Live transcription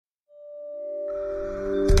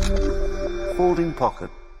folding pocket.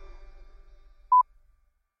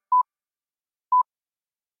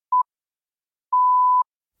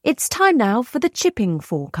 It's time now for the chipping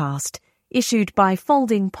forecast, issued by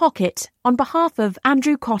Folding Pocket on behalf of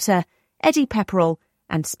Andrew Cotter, Eddie Pepperell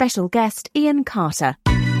and special guest Ian Carter.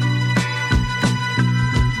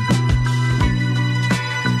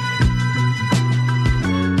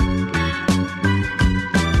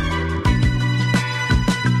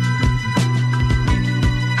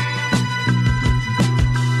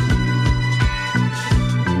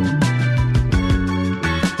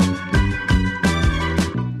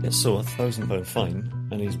 So £1,000 fine,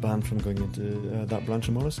 and he's banned from going into that branch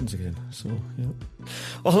of Morrison's again. So, yeah.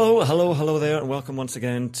 Well, hello there, and welcome once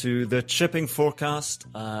again to the Chipping Forecast.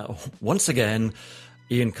 Once again,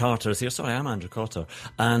 Ian Carter is here. Sorry, I'm Andrew Cotter.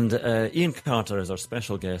 And Ian Carter is our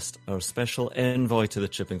special guest, our special envoy to the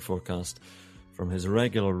Chipping Forecast from his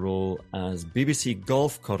regular role as BBC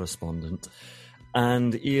golf correspondent.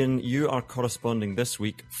 And Ian, you are corresponding this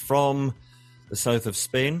week from the south of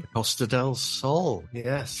Spain. Costa del Sol,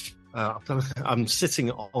 yes. I'm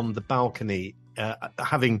sitting on the balcony,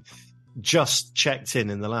 having just checked in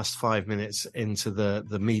the last 5 minutes into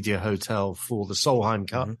the media hotel for the Solheim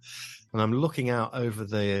Cup. Mm-hmm. And I'm looking out over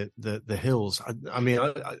the hills.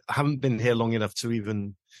 I haven't been here long enough to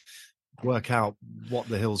even work out what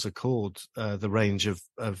the hills are called, the range of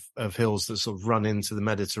hills that sort of run into the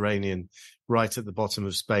Mediterranean right at the bottom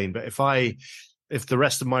of Spain. But if the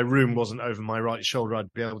rest of my room wasn't over my right shoulder,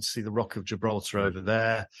 I'd be able to see the Rock of Gibraltar over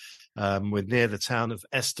there. We're near the town of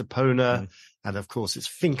Estepona. And of course, it's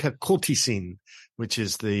Finca Corticin, which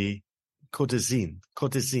is the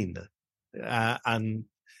Corticina. And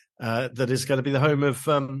that is going to be the home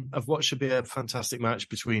of what should be a fantastic match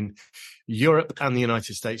between Europe and the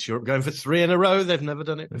United States. Europe going for 3 in a row. They've never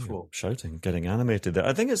done it before. Shouting, getting animated there.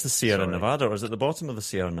 I think it's the Sierra Nevada, or is it the bottom of the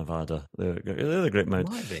Sierra Nevada? They're the Great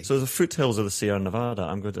Mountain. So the foothills of the Sierra Nevada.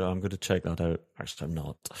 I'm going to check that out. Actually, I'm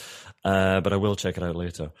not, but I will check it out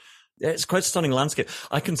later. It's quite a stunning landscape.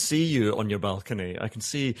 I can see you on your balcony. I can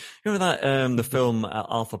see, you know that, the film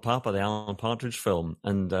Alpha Papa, the Alan Partridge film,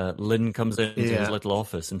 and Lynn comes into his little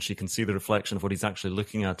office and she can see the reflection of what he's actually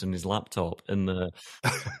looking at in his laptop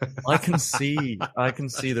I can see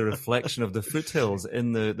the reflection of the foothills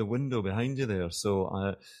in the window behind you there.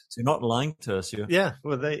 So you're not lying to us. You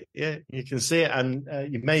can see it, and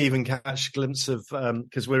you may even catch a glimpse of,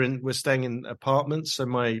 because we're staying in apartments. So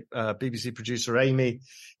my BBC producer Amy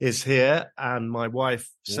is here, and my wife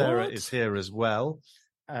Sarah is here as well.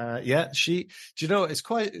 It's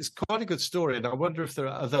quite a good story, and I wonder if there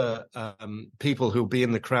are other people who'll be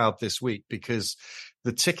in the crowd this week, because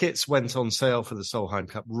the tickets went on sale for the Solheim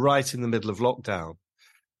Cup right in the middle of lockdown,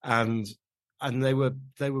 and they were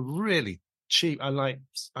really cheap. I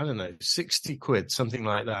don't know, 60 quid, something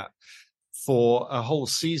like that, for a whole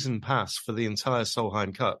season pass for the entire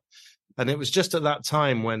Solheim Cup. And it was just at that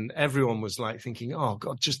time when everyone was like thinking, oh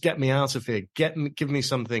God, just get me out of here. Give me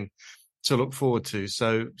something to look forward to.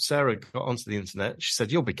 So Sarah got onto the internet. She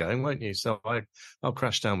said, you'll be going, won't you? So I'll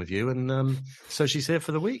crash down with you. And so she's here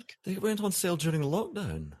for the week. They went on sale during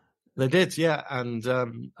lockdown. They did, yeah. And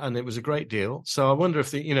it was a great deal. So I wonder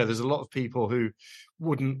if there's a lot of people who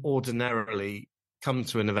wouldn't ordinarily come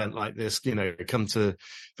to an event like this, come to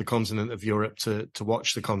the continent of Europe to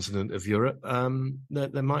watch the continent of Europe.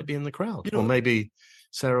 There might be in the crowd, or maybe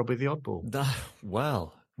Sarah will be the oddball.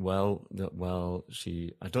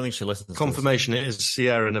 I don't think she listens. Confirmation, it is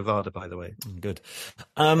Sierra Nevada, by the way. Good.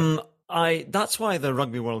 That's why the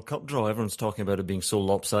Rugby World Cup draw, everyone's talking about it being so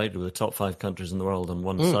lopsided, with the top 5 countries in the world on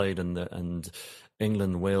one side and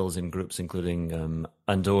England, Wales in groups, including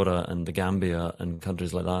Andorra and the Gambia and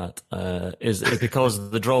countries like that, is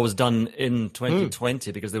because the draw was done in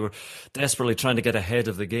 2020 because they were desperately trying to get ahead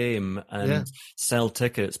of the game and sell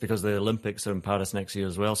tickets, because the Olympics are in Paris next year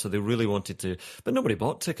as well. So they really wanted to, but nobody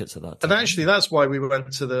bought tickets at that time. And actually, that's why we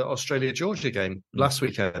went to the Australia-Georgia game last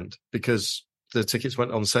weekend, because the tickets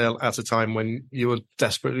went on sale at a time when you were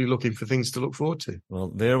desperately looking for things to look forward to. Well,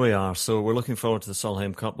 there we are. So we're looking forward to the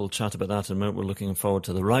Solheim Cup. We'll chat about that in a minute. We're looking forward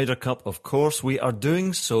to the Ryder Cup, of course. We are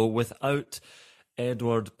doing so without Eddie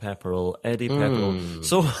Pepperell.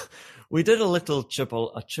 So we did a little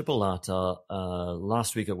chipolata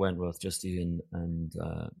last week at Wentworth, just Ian, and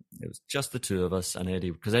it was just the two of us and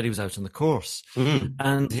Eddie, because Eddie was out on the course.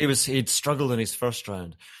 And he'd struggled in his first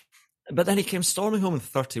round. But then he came storming home in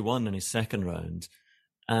 31 in his second round,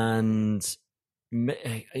 and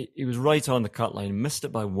he was right on the cut line, missed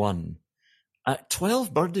it by 1.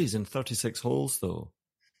 12 birdies in 36 holes, though.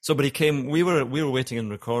 So, but he came, we were waiting in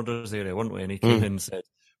recorders area, weren't we? And he came in and said,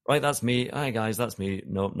 right, that's me. Hi, guys, that's me.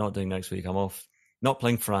 No, not doing next week. I'm off. Not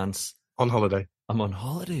playing France. On holiday. I'm on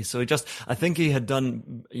holiday. So I think he had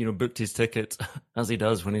done, booked his ticket as he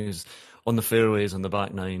does when he was on the fairways on the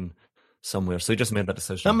back nine somewhere. So he just made that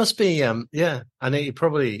decision. That must be, yeah. And he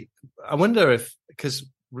probably, I wonder if, because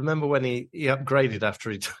remember when he upgraded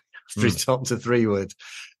after he topped to 3-wood.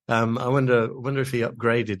 I wonder if he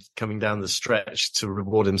upgraded coming down the stretch to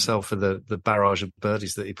reward himself for the barrage of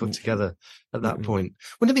birdies that he put together at that point.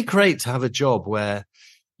 Wouldn't it be great to have a job where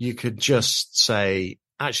you could just say,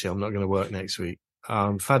 actually, I'm not going to work next week.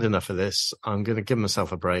 I've had enough of this. I'm going to give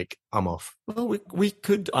myself a break. I'm off. Well,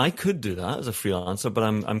 I could do that as a freelancer, but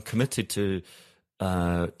I'm committed to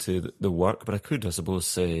the work. But I could, I suppose,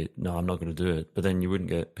 say no, I'm not going to do it. But then you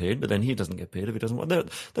wouldn't get paid. But then he doesn't get paid if he doesn't want.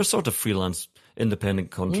 They're sort of freelance,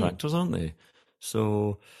 independent contractors, aren't they?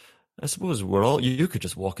 So I suppose we're all. You could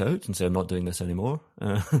just walk out and say I'm not doing this anymore.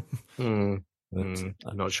 I'm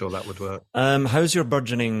not sure that would work. How's your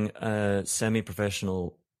burgeoning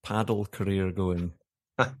semi-professional paddle career going?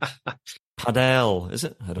 Padel, is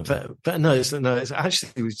it? I don't know. But no, it's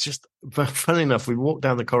actually, it was just, funny enough, we walked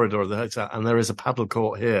down the corridor of the hotel and there is a paddle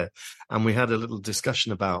court here. And we had a little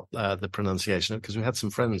discussion about the pronunciation because we had some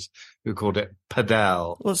friends who called it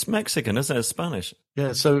padel. Well, it's Mexican, isn't it? It's Spanish.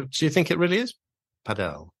 Yeah. So do you think it really is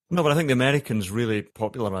padel? No, but I think the Americans really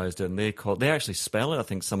popularized it and they actually spell it. I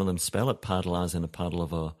think some of them spell it paddle as in a paddle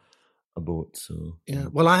of a boat. So yeah.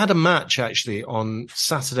 Well, I had a match actually on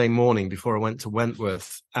Saturday morning before I went to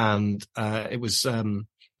Wentworth, and it was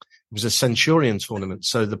a Centurion tournament.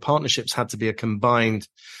 So the partnerships had to be a combined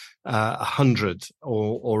 100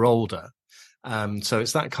 or older. So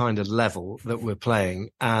it's that kind of level that we're playing.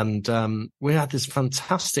 And we had this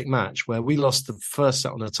fantastic match where we lost the first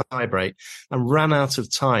set on a tie break and ran out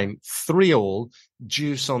of time, 3-all,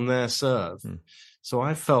 deuce on their serve. So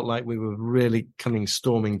I felt like we were really coming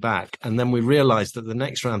storming back. And then we realized that the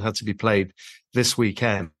next round had to be played this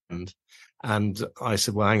weekend. And I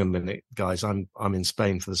said, well, hang on a minute, guys, I'm in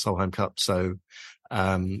Spain for the Solheim Cup. So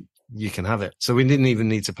you can have it. So we didn't even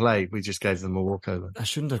need to play. We just gave them a walkover. I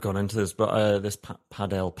shouldn't have gone into this, but this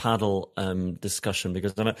paddle discussion,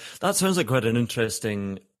 because that sounds like quite an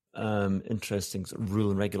interesting sort of rule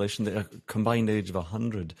and regulation. That a combined age of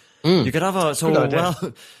 100. You could have you could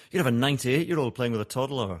have a 98-year-old playing with a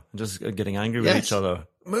toddler and just getting angry with each other.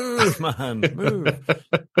 Move, man, move.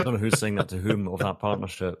 I don't know who's saying that to whom of that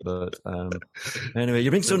partnership, but anyway,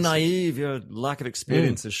 you're being so naive. Your lack of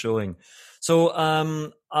experience is showing.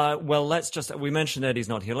 So, well, we mentioned Eddie's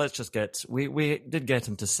not here. Let's just we did get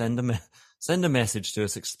him to send a message to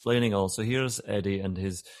us explaining all. So here's Eddie and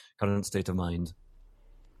his current state of mind.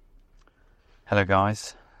 Hello,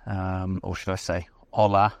 guys. Or should I say,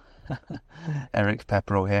 hola. Eric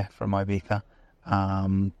Pepperell here from Ibiza.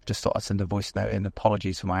 Just thought I'd send a voice note in.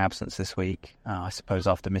 Apologies for my absence this week. I suppose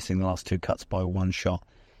after missing the last 2 cuts by 1 shot,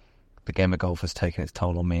 the game of golf has taken its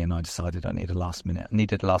toll on me, and I decided I needed a last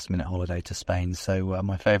minute holiday to Spain. So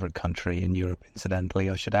my favourite country in Europe, incidentally,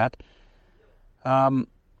 I should add. On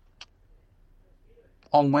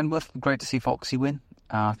Wentworth, great to see Foxy win.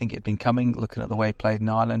 I think it'd been coming, looking at the way he played in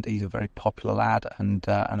Ireland. He's a very popular lad and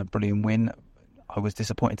a brilliant win. I was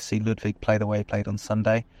disappointed to see Ludwig play the way he played on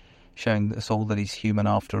Sunday, showing us all that he's human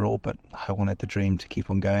after all, but I wanted the dream to keep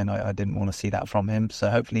on going. I didn't want to see that from him. So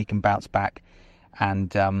hopefully he can bounce back,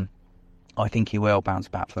 and I think he will bounce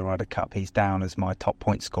back for the Ryder Cup. He's down as my top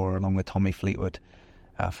point scorer along with Tommy Fleetwood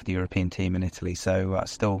for the European team in Italy. So I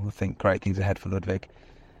still think great things ahead for Ludwig.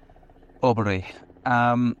 Aubrey.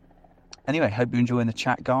 Anyway, hope you're enjoying the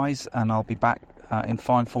chat, guys, and I'll be back in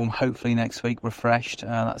fine form hopefully next week, refreshed.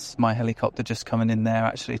 That's my helicopter just coming in there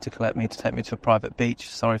actually to collect me, to take me to a private beach.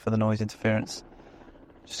 Sorry for the noise interference.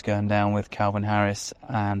 Just going down with Calvin Harris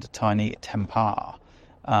and Tiny Tempar.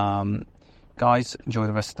 Guys, enjoy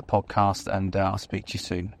the rest of the podcast, and I'll speak to you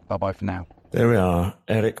soon. Bye-bye for now. There we are,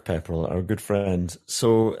 Eric Pepperell, our good friend.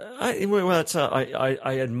 So,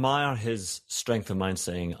 I admire his strength of mind,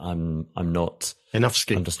 saying, "I'm not enough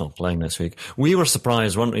ski. I'm just not playing this week." We were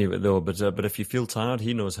surprised, weren't we? Though, but if you feel tired,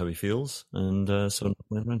 he knows how he feels, and so.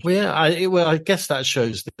 Well, yeah, I guess that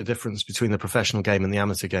shows the difference between the professional game and the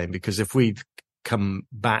amateur game. Because if we'd come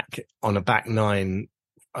back on a back nine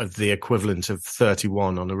of the equivalent of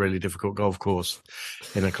 31 on a really difficult golf course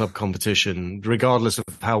in a club competition, regardless of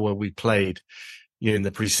how well we played, in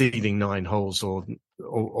the preceding 9 holes or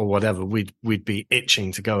whatever, we'd be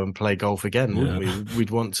itching to go and play golf again, wouldn't we? We'd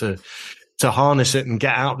want to harness it and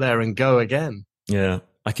get out there and go again. Yeah.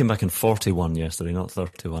 I came back in 41 yesterday, not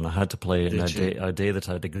 31. I had to play in a day that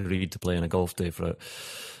I'd agreed to play in a golf day for it.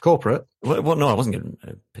 Corporate? Well, no, I wasn't getting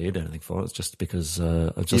paid anything for it. It's just because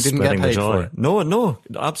I was just spreading the joy. No,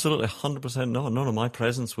 absolutely 100% no. None of my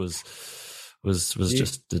presence was was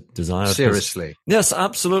just desired. Seriously? Yes,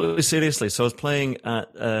 absolutely seriously. So I was playing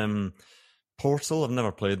at Portal. I've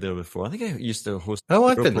never played there before. I think I used to host a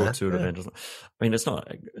I've been Pro there. Tour Yeah. event. I mean, it's not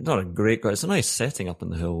a great. It's a nice setting up in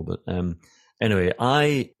the hill, but anyway,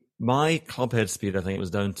 my club head speed, I think it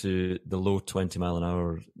was down to the low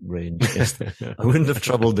 20-mile-an-hour range. I wouldn't have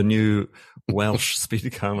troubled the new Welsh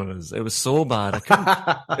speed cameras. It was so bad. I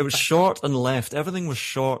couldn't. It was short and left. Everything was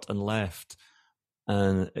short and left,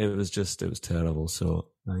 and it was terrible. So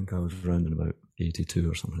I think I was around in about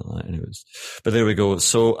 82 or something like that. Anyways, but there we go.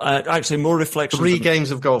 So actually, more reflections. 3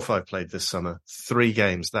 games of golf I've played this summer. 3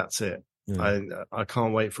 games. That's it. Yeah. I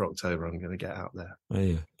can't wait for October. I'm going to get out there. Oh,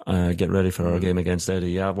 yeah. Get ready for our game against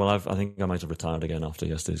Eddie. Yeah, well, I think I might have retired again after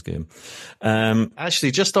yesterday's game.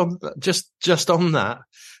 Actually, just on that,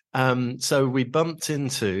 so we bumped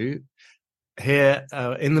into here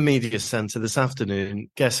in the media centre this afternoon.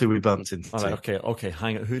 Guess who we bumped into? All right, okay.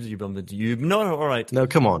 Hang on. Who did you bump into? No, all right. No,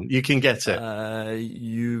 come on. You can get it.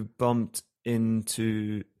 You bumped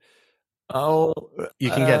into. Oh,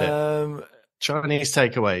 you can get it. Chinese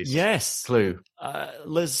takeaways. Yes. Clue.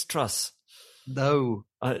 Liz Truss. No.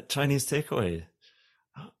 Chinese takeaway.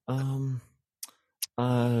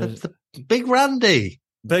 Big Randy.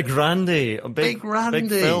 Big Randy. Big Randy. Big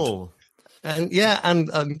Phil.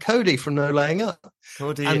 And Cody from No Laying Up.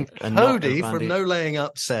 Cody from No Laying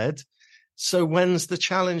Up said, so when's the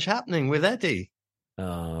challenge happening with Eddie?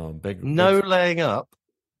 Big Laying Up.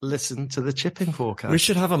 Listen to the chipping forecast. We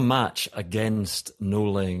should have a match against No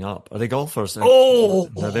Laying Up. Are they golfers? Oh!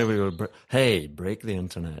 Now, there we go. Hey, break the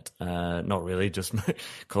internet. Not really, just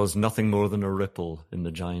cause nothing more than a ripple in the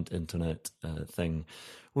giant internet thing.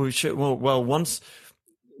 We should. Well, once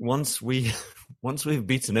we've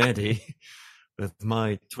beaten Eddie with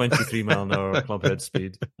my 23-mile-an-hour club head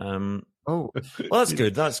speed. Well, that's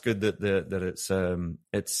good. That's good that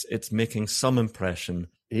it's making some impression.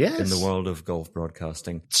 Yes. In the world of golf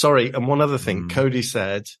broadcasting. Sorry, and one other thing. Cody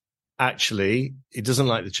said, actually, he doesn't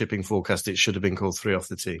like the chipping forecast. It should have been called 3 off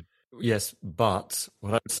the tee. Yes, but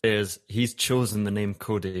what I would say is he's chosen the name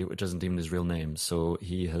Cody, which isn't even his real name, so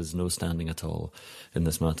he has no standing at all in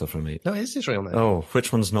this matter for me. No, it is his real name. Oh,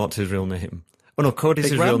 which one's not his real name? Oh, no, Cody's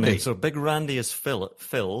Big his Randy. real name. So Big Randy is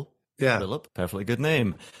Phil. Yeah. Philip, perfectly good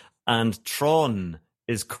name. And Tron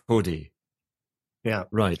is Cody. Yeah.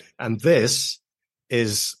 Right. And this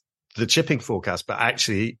is the chipping forecast, but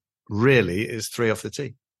actually, really, is 3 off the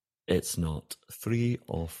tee. It's not 3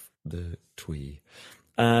 off the tee.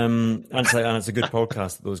 And it's a good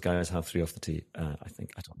podcast that those guys have 3 off the tee. I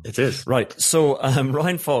think. I don't know. It is. Right. So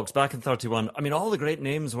Ryan Fox back in 31. I mean, all the great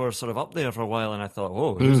names were sort of up there for a while, and I thought,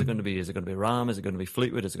 who's it going to be? Is it going to be Rahm? Is it going to be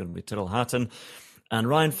Fleetwood? Is it going to be Tyrrell Hatton? And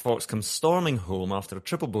Ryan Fox comes storming home after a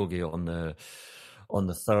triple bogey on the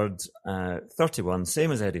third, 31,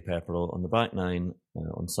 same as Eddie Pepperell on the back 9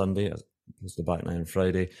 on Sunday, as opposed to the back 9 on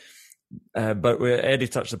Friday. But Eddie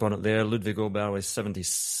touched upon it there. Ludwig Oberle was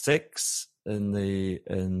 76 in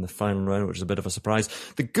the final round, which is a bit of a surprise.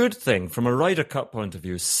 The good thing from a Ryder Cup point of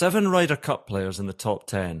view, 7 Ryder Cup players in the top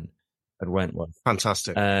 10 at Wentworth.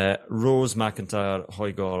 Fantastic. Rose, McIntyre,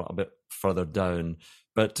 Højgaard a bit further down.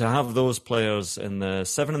 But to have those players in the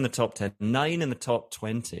 7 in the top 10, 9 in the top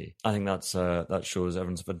 20, I think that shows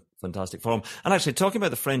everyone's fantastic form. And actually, talking about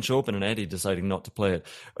the French Open and Eddie deciding not to play it,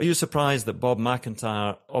 are you surprised that Bob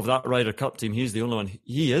McIntyre of that Ryder Cup team, he's the only one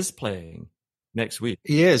he is playing next week?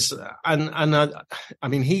 He is, and I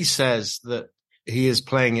mean, he says that he is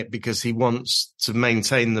playing it because he wants to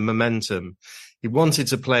maintain the momentum. He wanted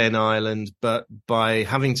to play in Ireland, but by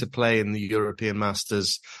having to play in the European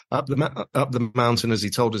Masters up the mountain, as he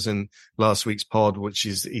told us in last week's pod, which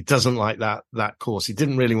is he doesn't like that course. He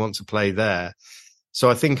didn't really want to play there. So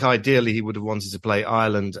I think ideally he would have wanted to play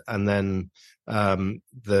Ireland and then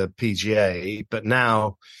the PGA. But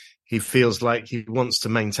now he feels like he wants to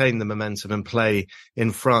maintain the momentum and play in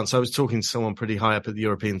France. I was talking to someone pretty high up at the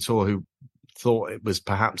European Tour who thought it was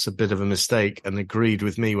perhaps a bit of a mistake and agreed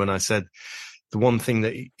with me when I said, the one thing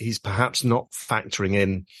that he's perhaps not factoring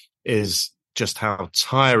in is just how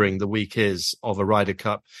tiring the week is of a Ryder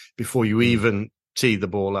Cup before you even tee the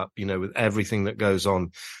ball up, with everything that goes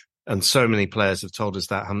on. And so many players have told us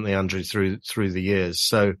that, haven't they, Andrew, through the years.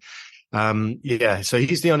 So, so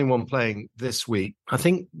he's the only one playing this week. I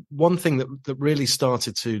think one thing that really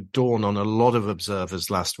started to dawn on a lot of observers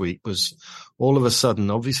last week was all of a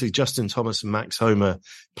sudden, obviously Justin Thomas and Max Homa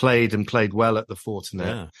played well at the Fortinet.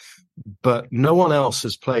 Yeah. But no one else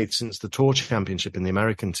has played since the Tour Championship in the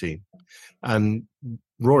American team. And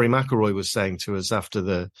Rory McIlroy was saying to us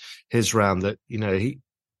after his round that,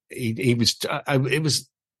 he was,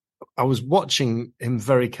 I was watching him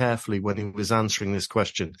very carefully when he was answering this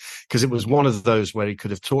question, because it was one of those where he could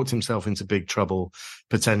have talked himself into big trouble,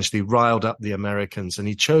 potentially riled up the Americans, and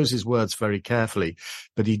he chose his words very carefully.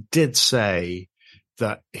 But he did say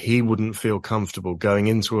that he wouldn't feel comfortable going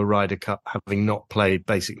into a Ryder Cup having not played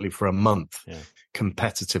basically for a month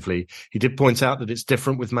competitively. He did point out that it's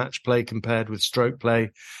different with match play compared with stroke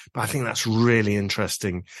play, but I think that's really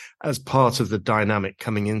interesting as part of the dynamic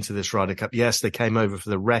coming into this Ryder Cup. Yes, they came over for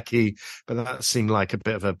the recce, but that seemed like a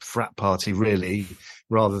bit of a frat party, really,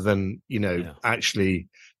 rather than, actually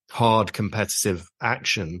hard competitive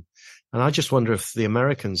action. And I just wonder if the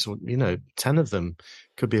Americans, 10 of them,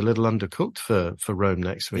 could be a little undercooked for Rome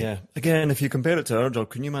next week. Yeah. Again, if you compare it to our job,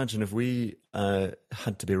 can you imagine if we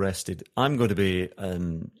had to be rested? I'm going to be,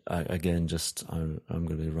 I'm going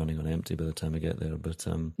to be running on empty by the time I get there. But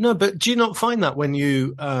no, but do you not find that when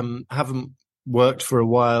you haven't worked for a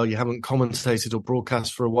while, you haven't commentated or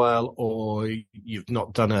broadcast for a while, or you've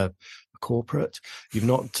not done a corporate, you've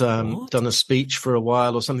not done a speech for a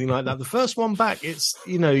while or something like that, the first one back, it's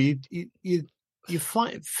you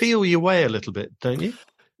feel your way a little bit, don't you?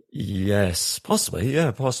 Yes, possibly.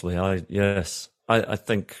 Yeah, possibly. I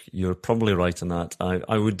think you're probably right in that.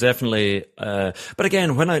 I would definitely, but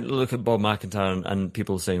again, when I look at Bob McIntyre and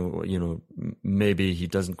people saying, maybe he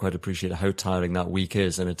doesn't quite appreciate how tiring that week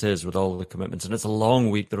is, and it is with all the commitments, and it's a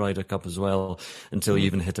long week, the Ryder Cup as well, until you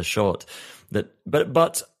even hit a shot.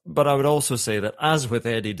 But I would also say that, as with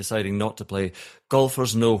Eddie deciding not to play,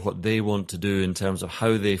 golfers know what they want to do in terms of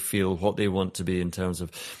how they feel, what they want to be in terms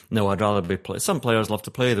of, no, I'd rather be play. Some players love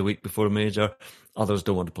to play the week before a major. Others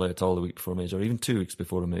don't want to play at all the week before a major, even 2 weeks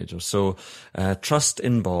before a major. So trust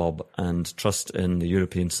in Bob and trust in the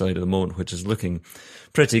European side at the moment, which is looking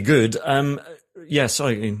pretty good.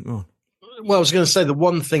 Sorry. Oh. Well, I was going to say the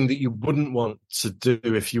one thing that you wouldn't want to do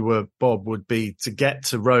if you were Bob would be to get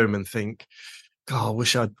to Rome and think, God,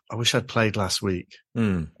 I wish I'd played last week.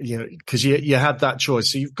 Because you had that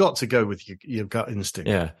choice, so you've got to go with your gut instinct.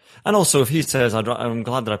 Yeah, and also if he says, "I'm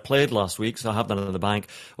glad that I played last week, so I have that in the bank."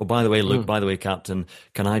 Oh, by the way, Luke, by the way, Captain,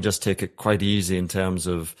 can I just take it quite easy in terms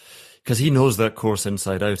of, because he knows that course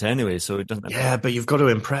inside out anyway, so it doesn't. Yeah, but you've got to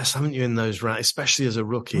impress, haven't you, in those rounds, especially as a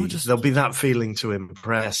rookie? There'll be that feeling to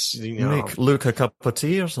impress. Make Luke a cup of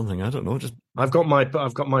tea or something. I don't know. I've got my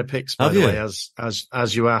picks, by the way,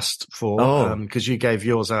 as you asked for, because you gave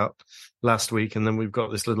yours out last week, and then we've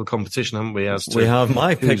got this little competition, haven't we? We have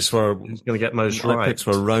my picks who's going to get most right. My picks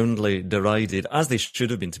were roundly derided, as they should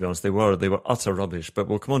have been. To be honest, they were utter rubbish. But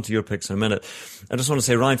we'll come on to your picks in a minute. I just want to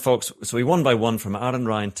say, Ryan Fox. So we won by 1 from Aaron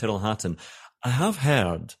Ryan Tyrrell Hatton. I have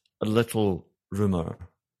heard a little rumour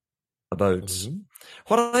about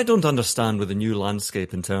what I don't understand with the new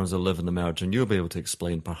landscape in terms of Live in the Merge, and you'll be able to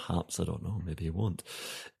explain, perhaps, I don't know, maybe you won't,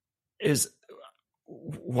 is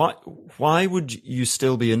why would you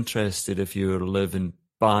still be interested if you live in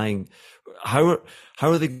buying? How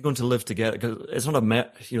are they going to live together? Because it's not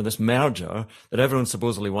this merger that everyone's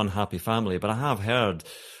supposedly one happy family, but I have heard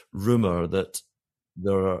rumour that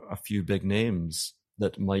there are a few big names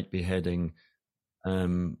that might be heading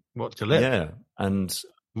what to live? Yeah, and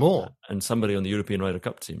more, and somebody on the European Ryder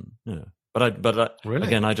Cup team. Yeah, but really?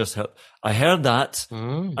 Again, I heard that,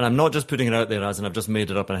 and I'm not just putting it out there as in I've just made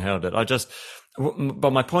it up and I heard it.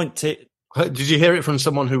 But my point. Did you hear it from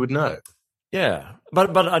someone who would know? Yeah,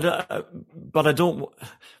 but I don't.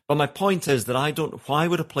 But my point is that I don't. Why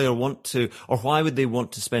would a player want to, or why would they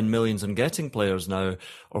want to spend millions on getting players now,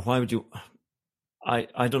 or why would you?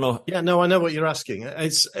 I don't know. Yeah, no, I know what you're asking.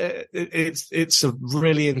 It's a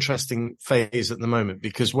really interesting phase at the moment,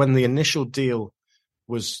 because when the initial deal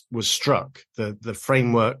was struck, the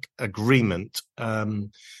framework agreement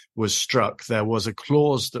was struck, there was a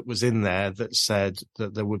clause that was in there that said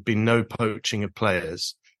that there would be no poaching of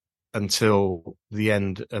players until the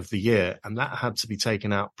end of the year, and that had to be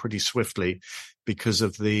taken out pretty swiftly because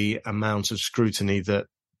of the amount of scrutiny that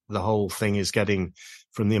the whole thing is getting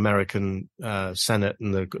from the American Senate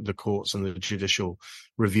and the courts and the judicial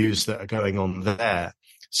reviews that are going on there.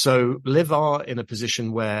 So Liv are in a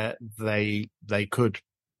position where they could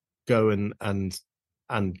go and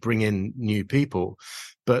bring in new people.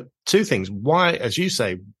 But two things: why, as you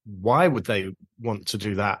say, why would they want to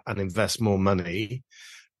do that and invest more money?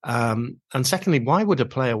 And secondly, why would a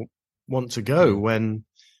player want to go when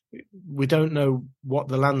we don't know what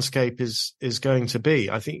the landscape is going to be?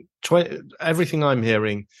 I think everything I'm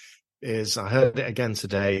hearing is, I heard it again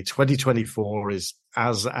today, 2024 is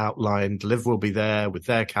as outlined. Liv will be there with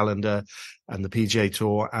their calendar, and the PGA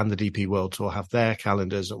Tour and the DP World Tour have their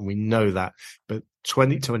calendars, and we know that. But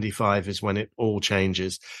 2025 is when it all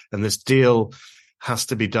changes, and this deal has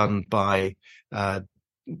to be done by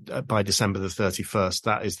by December the 31st.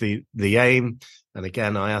 That is the aim. And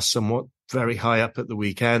again, I asked somewhat very high up at the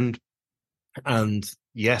weekend. And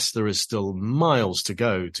yes, there is still miles to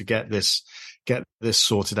go to get this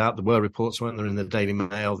sorted out. There were reports, weren't there, in the Daily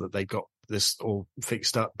Mail that they got this all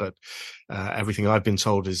fixed up, but everything I've been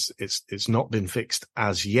told is it's not been fixed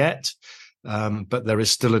as yet. But there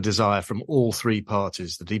is still a desire from all three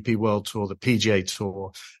parties, the DP World Tour, the PGA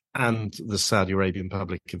Tour, and the Saudi Arabian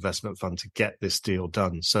Public Investment Fund, to get this deal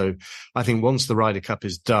done. So I think once the Ryder Cup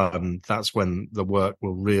is done, that's when the work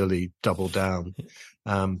will really double down.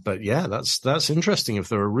 But yeah, that's interesting if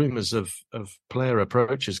there are rumours of player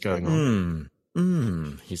approaches going on.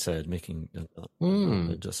 He said, making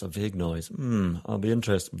just a vague noise. I'll be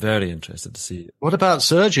very interested to see. What about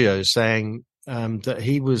Sergio saying that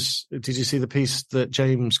he was? Did you see the piece that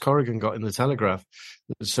James Corrigan got in the Telegraph?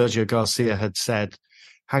 That Sergio Garcia had said,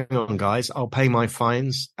 "Hang on, guys, I'll pay my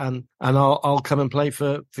fines and I'll come and play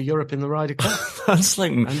for Europe in the Ryder Cup." That's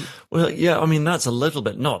like, that's a little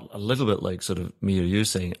bit, not a little bit like sort of me or you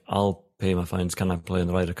saying, "I'll pay my fines, can I play in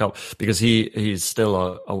the Ryder Cup?" Because he's still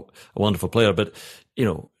a wonderful player, but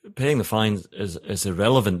paying the fines is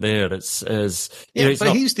irrelevant there. He's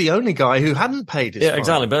the only guy who hadn't paid his fine.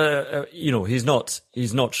 Exactly. But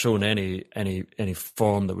he's not shown any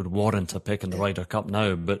form that would warrant a pick in the Ryder Cup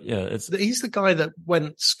now. But yeah, he's the guy that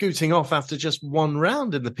went scooting off after just one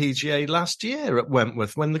round in the PGA last year at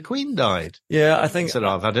Wentworth when the Queen died. Yeah, I think he said,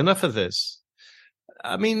 "I've had enough of this."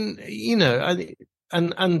 I mean,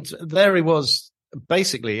 and there he was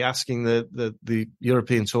basically asking the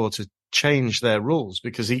European Tour to change their rules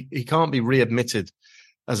because he can't be readmitted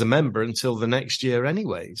as a member until the next year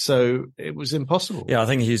anyway. So it was impossible. Yeah, I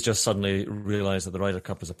think he's just suddenly realised that the Ryder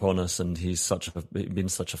Cup is upon us, and he's been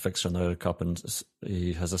such a fixture in the Ryder Cup, and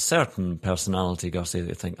he has a certain personality, Garcia, that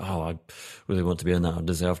you think, oh, I really want to be in that, I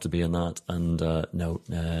deserve to be in that, and no,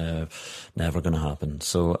 never going to happen.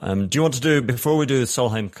 So do you want to do, before we do the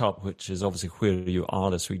Solheim Cup, which is obviously where you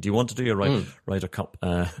are this week, do you want to do your Ryder Cup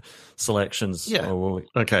selections? Yeah.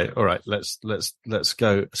 Okay, all right, let's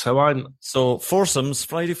go. So foursomes,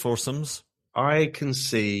 Friday foursomes. I can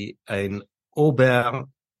see an Aubert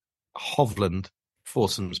Hovland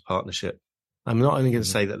foursomes partnership. I'm not only going to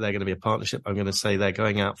say that they're going to be a partnership, I'm going to say they're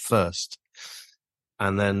going out first.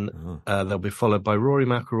 And then they'll be followed by Rory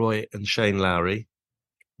McIlroy and Shane Lowry.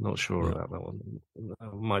 Not sure about that one.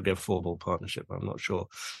 It might be a four-ball partnership, I'm not sure.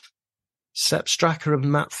 Sepp Straka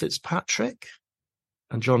and Matt Fitzpatrick.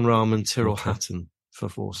 And John Rahm and Tyrrell Hatton for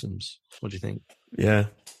foursomes. What do you think? Yeah.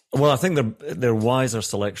 Well, I think they're wiser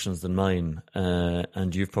selections than mine,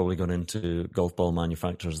 and you've probably gone into golf ball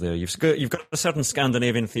manufacturers there. You've got a certain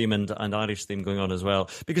Scandinavian theme and Irish theme going on as well,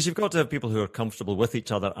 because you've got to have people who are comfortable with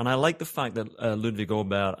each other. And I like the fact that Ludwig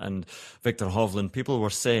Aubert and Victor Hovland, people were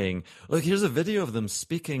saying, look, here's a video of them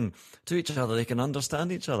speaking to each other. They can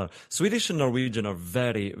understand each other. Swedish and Norwegian are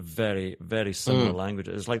very, very, very similar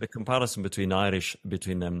languages. It's like the comparison between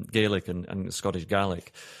Gaelic and Scottish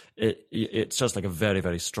Gaelic. It's just like a very,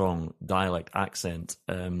 very strong dialect accent.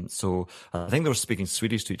 So I think they were speaking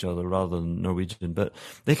Swedish to each other rather than Norwegian, but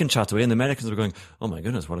they can chat away. And the Americans were going, oh my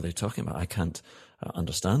goodness, what are they talking about? I can't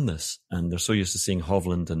understand this. And they're so used to seeing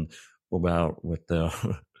Hovland and Aubert with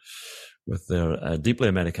their deeply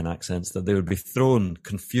American accents that they would be thrown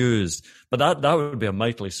confused. But that would be a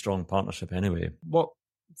mightily strong partnership anyway. What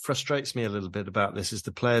frustrates me a little bit about this is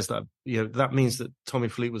the players that that means that Tommy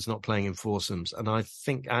Fleetwood's not playing in foursomes, and I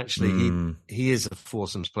think actually he is a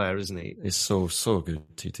foursomes player, isn't he? He's so good,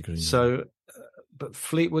 Tita Green. So, but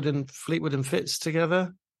Fleetwood and Fitz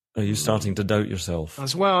together. Are you starting to doubt yourself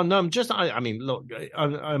as well? No, I mean, look,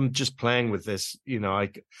 I'm just playing with this,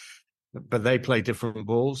 but they play different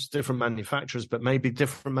balls, different manufacturers, but maybe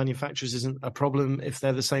different manufacturers isn't a problem if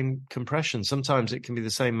they're the same compression. Sometimes it can be the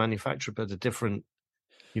same manufacturer but a different.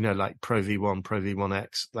 Like Pro V1, Pro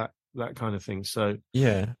V1X, that kind of thing. So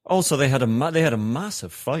yeah. Also, they had a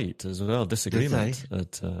massive fight as well, disagreement.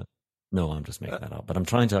 No, I'm just making that up. But I'm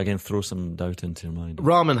trying to again throw some doubt into your mind.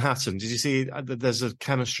 Rahm and Hatton, did you see? There's a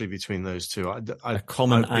chemistry between those two. A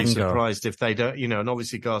common anger. I'd be surprised if they don't. And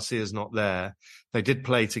obviously Garcia's not there. They did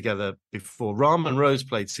play together before. Rahm and Rose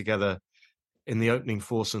played together in the opening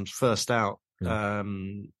foursomes, first out. Yeah.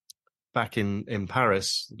 Back in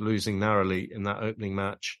Paris, losing narrowly in that opening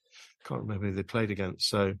match. Can't remember who they played against.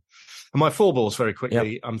 So, and my four balls very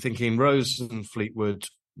quickly. Yep. I'm thinking Rose and Fleetwood,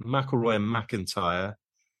 McIlroy and McIntyre,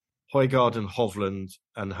 Højgaard and Hovland,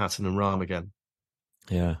 and Hatton and Rahm again.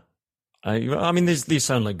 Yeah, I mean these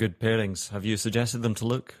sound like good pairings. Have you suggested them to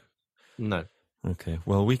Luke? No. Okay.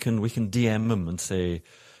 Well, we can DM them and say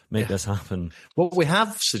make this happen. What we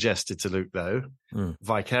have suggested to Luke though,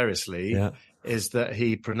 vicariously. Yeah. is that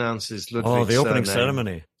he pronounces Ludwig's the opening surname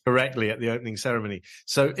ceremony correctly at the opening ceremony.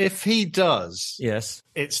 So if he does, yes,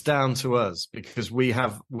 it's down to us, because we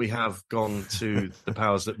have gone to the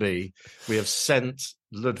powers that be. We have sent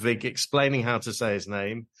Ludwig explaining how to say his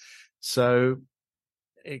name. So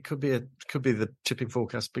it could be the Tipping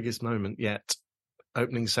Forecast biggest moment yet.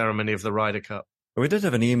 Opening ceremony of the Ryder Cup. we did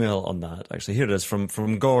have an email on that. Actually, here it is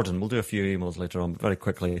from Gordon. We'll do a few emails later on, but very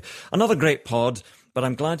quickly. Another great pod, but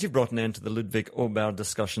I'm glad you've brought an end to the Ludwig Åberg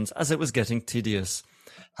discussions, as it was getting tedious.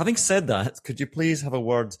 Having said that, could you please have a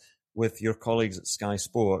word with your colleagues at Sky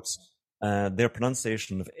Sports? Their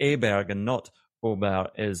pronunciation of Åberg and not Åberg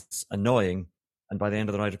is annoying, and by the end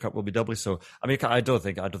of the Ryder Cup will be doubly so. I mean, I don't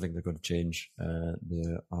think they're going to change.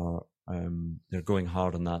 They're going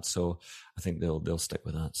hard on that, so I think they'll stick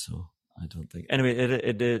with that. So I don't think.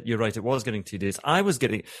 Anyway, you're right. It was getting tedious. I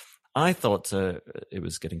thought it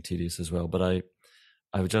was getting tedious as well, but I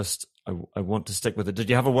want to stick with it. Did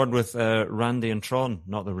you have a word with Randy and Tron?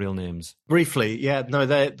 Not the real names. Briefly, yeah. No,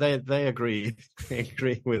 they agree. They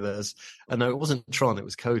agree with us. No, it wasn't Tron. It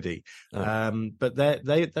was Cody. Oh. But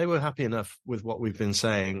they were happy enough with what we've been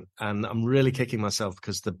saying, and I'm really kicking myself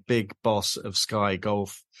because the big boss of Sky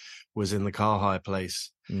Golf was in the car hire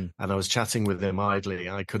place, and I was chatting with him idly.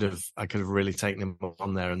 I could have really taken him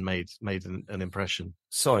on there and made an impression.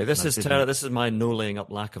 Sorry, this is my no laying up,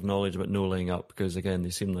 lack of knowledge about no laying up, because again, they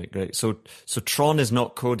seem like great. So Tron is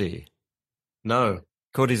not Cody. No,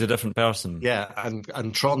 Cody's a different person. Yeah,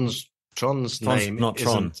 and Tron's name not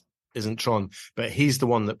Tron. Isn't Tron, but he's the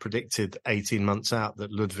one that predicted 18 months out that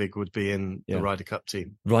Ludwig would be in the Ryder Cup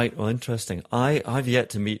team. Right. Well, interesting. I've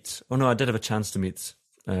yet to meet. Oh no, I did have a chance to meet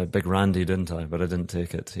Big Randy, didn't I? But I didn't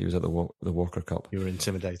take it. He was at the Walker Cup. You were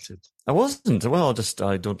intimidated. I wasn't. Well,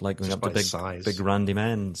 I don't like going just up to size. big Randy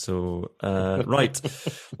men. So, right.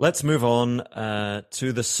 Let's move on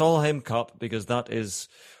to the Solheim Cup, because that is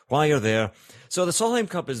why you're there. So the Solheim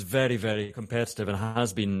Cup is very, very competitive and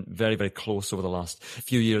has been very, very close over the last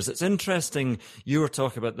few years. It's interesting. You were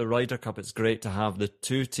talking about the Ryder Cup. It's great to have the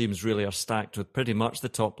two teams really are stacked with pretty much the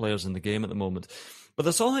top players in the game at the moment. But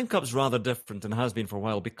the Solheim Cup's rather different and has been for a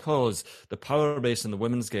while, because the power base in the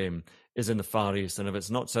women's game is in the Far East. And if it's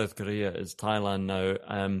not South Korea, it's Thailand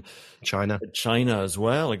now. China as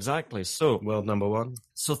well, exactly. So world number one.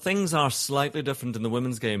 So things are slightly different in the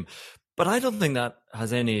women's game. But I don't think that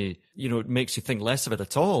has any, makes you think less of it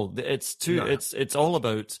at all. It's all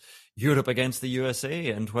about Europe against the USA,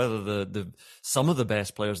 and whether the some of the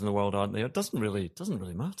best players in the world aren't there. It doesn't really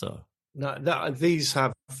matter. No, these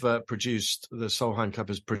have produced, the Solheim Cup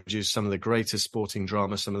has produced some of the greatest sporting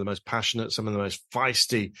drama, some of the most passionate, some of the most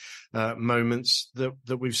feisty moments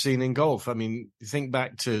that we've seen in golf. I mean, think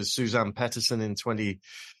back to Suzanne Pettersen in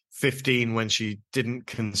 2015 when she didn't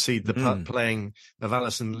concede the putt, playing of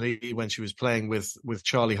Alison Lee when she was playing with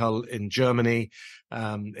Charlie Hull in Germany.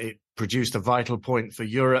 It produced a vital point for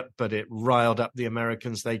Europe, but it riled up the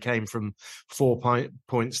Americans. They came from 4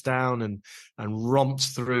 points down and romped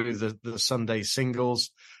through the Sunday singles.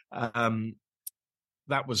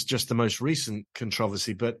 That was just the most recent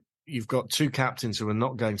controversy, but you've got two captains who are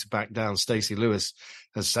not going to back down. Stacey Lewis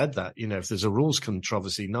has said that, if there's a rules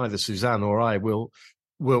controversy, neither Suzanne or I will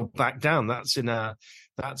back down. That's in our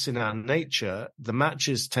nature. The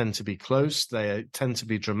matches tend to be close. They tend to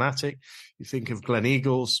be dramatic. You think of Glen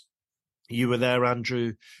Eagles. You were there,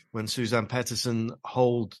 Andrew, when Suzanne Pettersen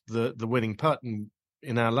holed the winning putt. And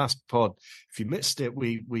in our last pod, if you missed it,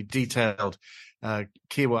 we detailed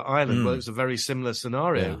Kiawah Island. Well, it was a very similar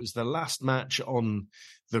scenario. Yeah. It was the last match on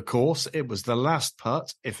the course. It was the last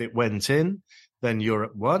putt. If it went in, then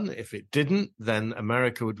Europe won. If it didn't, then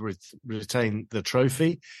America would retain the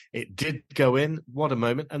trophy. It did go in. What a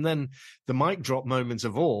moment. And then the mic drop moment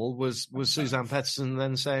of all was Suzanne Pettersen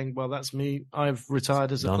then saying, well, that's me. I've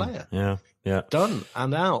retired as a player. Yeah. Done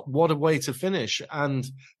and out. What a way to finish. And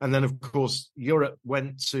then, of course, Europe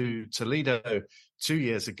went to Toledo 2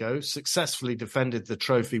 years ago, successfully defended the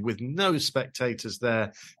trophy with no spectators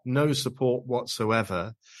there, no support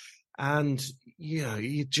whatsoever. And,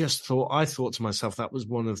 I thought to myself, that was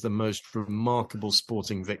one of the most remarkable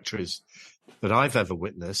sporting victories that I've ever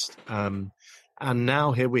witnessed. And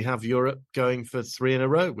now here we have Europe going for 3 in a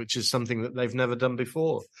row, which is something that they've never done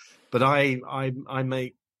before. But I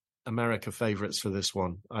make America favourites for this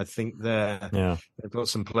one. I think they've got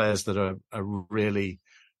some players that are really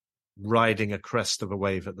riding a crest of a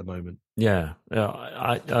wave at the moment. Yeah,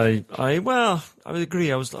 I would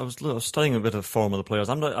agree. I was studying a bit of form of the players.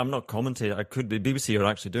 I'm not commentating. I could be. BBC are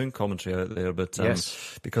actually doing commentary out there, but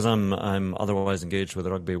Yes. because I'm otherwise engaged with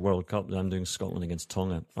the Rugby World Cup, I'm doing Scotland against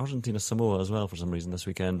Tonga, Argentina, Samoa as well for some reason this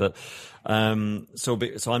weekend. But so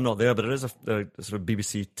I'm not there. But there is a sort of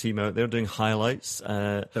BBC team out there doing highlights.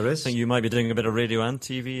 There is. I think you might be doing a bit of radio and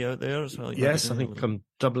TV out there as well. Yes, I think I'm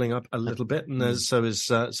doubling up a little bit, and so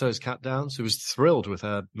is Cat Downs, who was thrilled with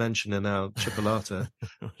her mention in our chipolata.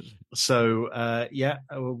 So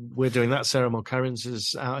we're doing that. Sarah Mulkerrins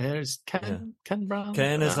is out here. Is Ken Brown?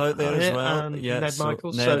 Ken is out there as well. And yeah, Ned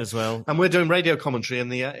Michaels. Ned as well. And we're doing radio commentary in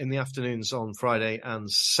the afternoons on Friday and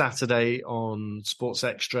Saturday on Sports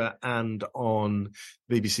Extra and on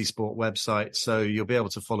BBC Sport website. So you'll be able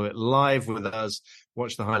to follow it live with us.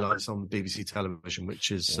 Watch the highlights on BBC television,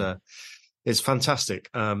 which is it's fantastic.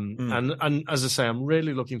 And as I say, I'm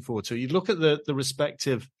really looking forward to it. You look at the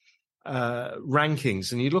respective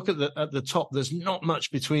rankings, and you look at the top. There's not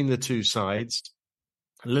much between the two sides.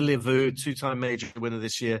 Lilia Vu, two-time major winner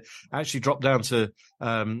this year, actually dropped down to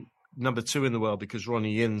number 2 in the world because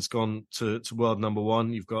Ronnie Yin's gone to world number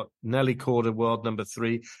 1. You've got Nelly Corder, world number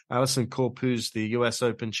 3. Alison Corpuz, the US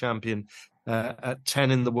Open champion, at 10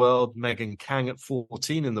 in the world. Megan Kang at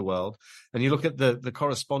 14 in the world. And you look at the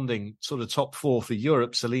corresponding sort of top 4 for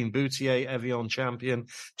Europe: Celine Boutier, Evian champion;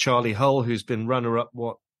 Charlie Hull, who's been runner-up,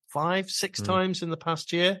 5-6 times in the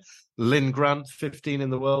past year; Lynn Grant, 15 in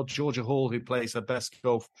the world; Georgia Hall, who plays her best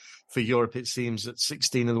golf for Europe, it seems, at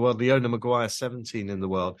 16 in the world; Leona Maguire, 17 in the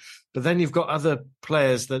world. But then you've got other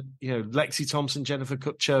players that, Lexi Thompson, Jennifer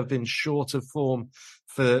Kutcher have been short of form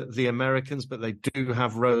for the Americans, but they do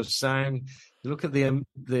have Rose Zhang. You look at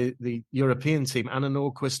the European team. Anna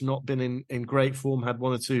Norquist not been in great form, had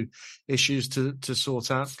 1 or 2 issues to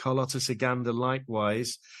sort out. Carlotta Siganda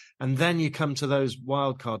likewise. And then you come to those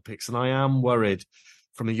wildcard picks, and I am worried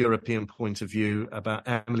from a European point of view about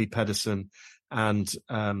Emily Pedersen and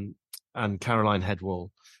Caroline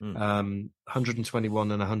Headwall.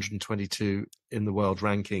 121 and 122 in the world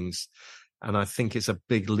rankings. And I think it's a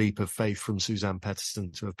big leap of faith from Suzanne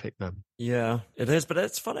Pettersson to have picked them. Yeah, it is. But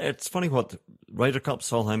it's funny. It's funny what Ryder Cup,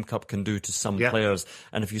 Solheim Cup can do to some players.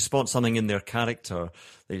 And if you spot something in their character,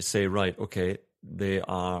 they say, right, okay, they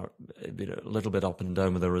are a little bit up and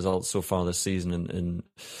down with their results so far this season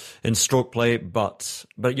in stroke play, but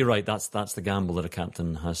you're right. That's the gamble that a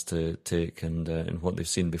captain has to take, and in what they've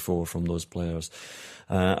seen before from those players.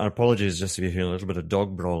 Our apologies just if you hear a little bit of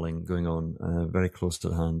dog brawling going on, very close to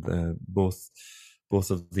the hand. Both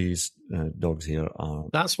of these dogs here are.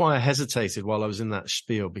 That's why I hesitated while I was in that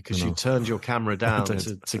spiel, because you turned your camera down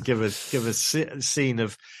to give a scene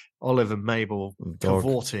of Olive and Mabel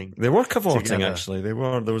cavorting. They were cavorting together. Actually. They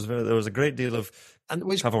were. There was a great deal of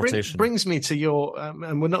which cavortation. Brings me to your,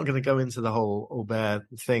 and we're not going to go into the whole Aubert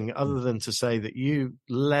thing, other than to say that you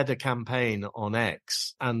led a campaign on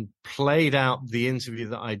X and played out the interview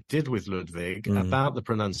that I did with Ludwig about the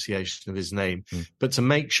pronunciation of his name, but to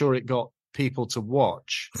make sure it got people to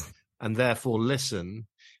watch and therefore listen,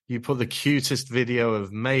 you put the cutest video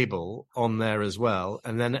of Mabel on there as well,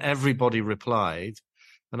 and then everybody replied.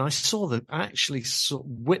 And I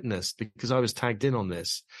witnessed, because I was tagged in on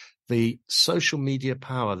this, the social media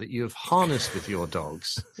power that you have harnessed with your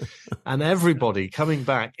dogs, and everybody coming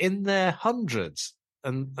back in their hundreds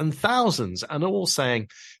and thousands, and all saying,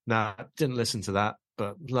 "Nah, didn't listen to that,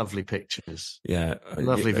 but lovely pictures." Yeah,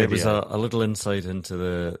 lovely video. It was a little insight into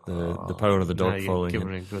the power of the dog following.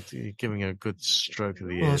 You're giving her a good stroke of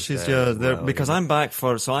the ears. Well, she's because I'm back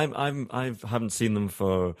for, so I haven't seen them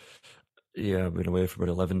for. Yeah, I've been away for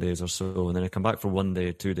about 11 days or so, and then I come back for 1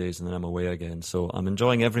 day, 2 days, and then I'm away again. So I'm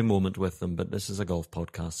enjoying every moment with them, but this is a golf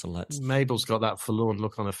podcast, so let's... Mabel's got that forlorn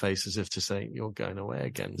look on her face as if to say, "You're going away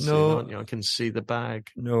again soon, aren't you? I can see the bag."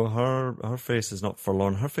 No, her face is not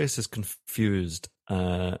forlorn. Her face is confused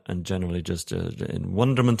and generally just in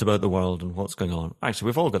wonderment about the world and what's going on. Actually,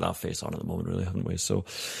 we've all got that face on at the moment, really, haven't we? So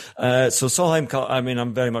Solheim Cup,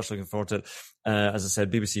 I'm very much looking forward to it. As I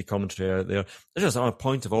said, BBC commentary out there. Just on a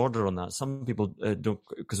point of order on that, some people don't,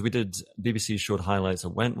 because we did, BBC showed highlights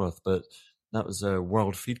at Wentworth, but that was a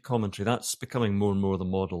world feed commentary. That's becoming more and more the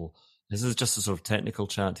model. This is just a sort of technical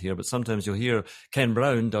chat here, but sometimes you'll hear Ken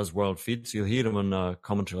Brown does world feed, so you'll hear him on a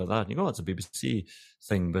commentary like that, and you go, "Oh, that's a BBC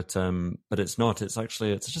thing," but it's not. It's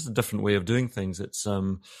just a different way of doing things. It's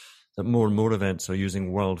that more and more events are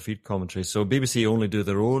using world feed commentary. So BBC only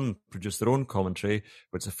produce their own commentary,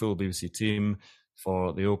 where it's a full BBC team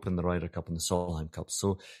for the Open, the Ryder Cup, and the Solheim Cup.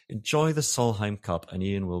 So enjoy the Solheim Cup, and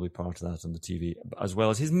Ian will be part of that on the TV, as well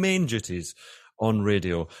as his main duties on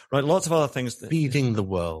radio. Right, lots of other things. Feeding the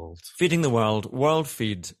world. Feeding the world. World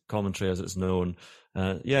feed commentary, as it's known.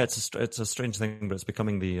 It's a strange thing, but it's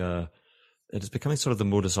becoming it is becoming sort of the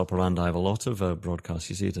modus operandi of a lot of broadcasts.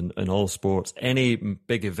 You see it in all sports. Any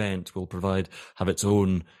big event will have its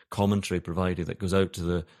own commentary provided that goes out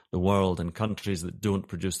to the world, and countries that don't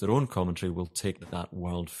produce their own commentary will take that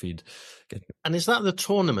world feed. And is that the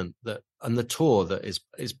tournament and the tour that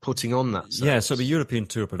is putting on that service? Yeah, so the European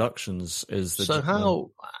Tour Productions is the... So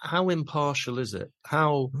how impartial is it?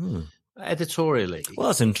 How... editorially? Well,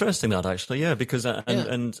 that's interesting, that, actually, yeah, because and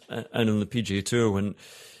in the PGA Tour,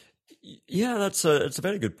 it's a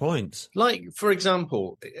very good point. Like, for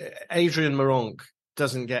example, Adrian Meronk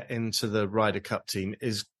doesn't get into the Ryder Cup team,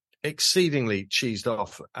 is exceedingly cheesed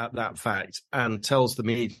off at that fact, and tells the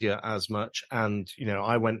media as much. And,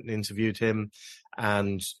 I went and interviewed him,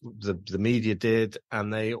 and the media did,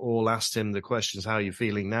 and they all asked him the questions: how are you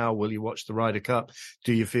feeling now? Will you watch the Ryder Cup?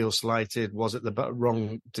 Do you feel slighted? Was it the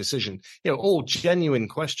wrong decision? All genuine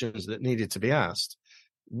questions that needed to be asked.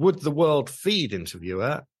 Would the world feed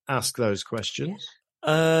interviewer ask those questions?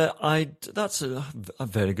 That's a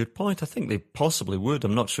very good point. I think they possibly would.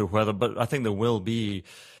 I'm not sure whether, but I think there will be.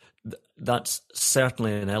 That's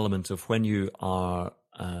certainly an element of when you are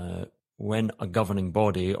when a governing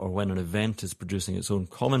body or when an event is producing its own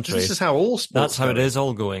commentary. This is how all sports. That's how it is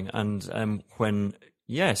all going. And when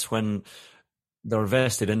there are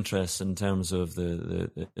vested interests in terms of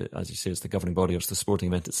the as you say, it's the governing body or it's the sporting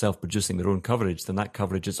event itself producing their own coverage, then that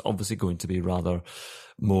coverage is obviously going to be rather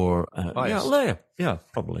more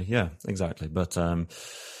probably, exactly. But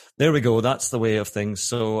there we go. That's the way of things.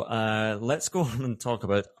 So let's go on and talk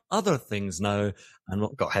about other things now. And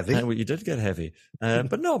what got heavy? You did get heavy,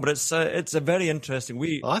 but it's a very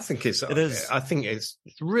interesting. I think it is. I think it's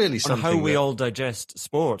really something. How we all digest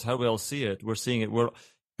sport, how we all see it. We're seeing it.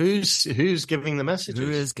 Who's giving the messages? Who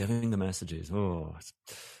is giving the messages? Oh,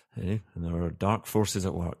 hey, and there are dark forces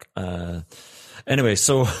at work. Anyway,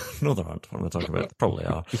 so no, there aren't. What am I talking about? Probably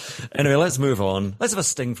are. Anyway, let's move on. Let's have a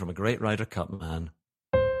sting from a great Ryder Cup man.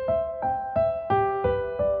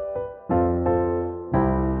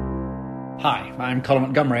 Hi, I'm Colin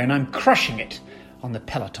Montgomery, and I'm crushing it on the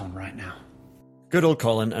Peloton right now. Good old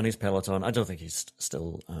Colin and his Peloton. I don't think he's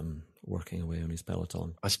still working away on his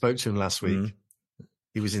Peloton. I spoke to him last week.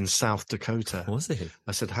 He was in South Dakota. Was he?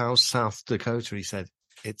 I said, how's South Dakota? He said,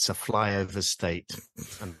 it's a flyover state,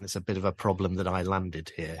 and it's a bit of a problem that I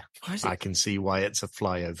landed here. I can see why it's a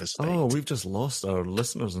flyover state. Oh, we've just lost our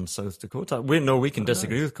listeners in South Dakota. We can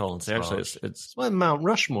disagree with Colin. Actually, it's where Mount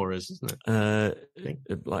Rushmore is, isn't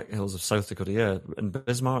it? Black Hills of South Dakota, yeah. And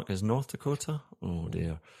Bismarck is North Dakota? Oh,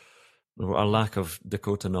 dear. Our lack of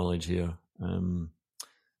Dakota knowledge here. I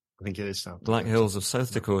think it is South Dakota. Black Hills of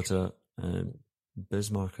South Dakota.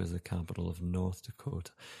 Bismarck is the capital of North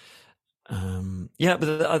Dakota.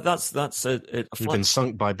 But that's it. You've been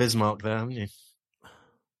sunk by Bismarck there, haven't you?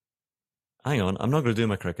 Hang on, I'm not going to do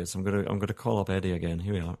my crickets. I'm going to call up Eddie again.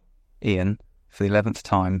 Here we are. Ian, for the 11th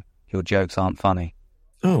time, your jokes aren't funny.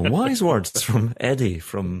 Oh, wise words from Eddie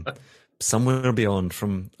from somewhere beyond,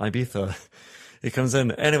 from Ibiza. He comes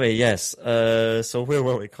in. Anyway, yes. So where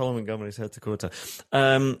were we? Colin Montgomery, South Dakota.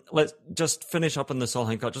 Let's just finish up on the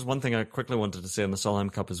Solheim Cup. Just one thing I quickly wanted to say on the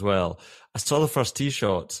Solheim Cup as well. I saw the first tee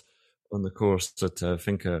shot on the course at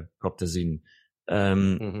Finca Koptazin.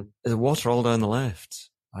 The water all down the left.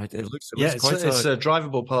 Right? It's a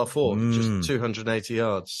drivable par 4, just 280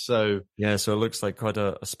 yards. So it looks like quite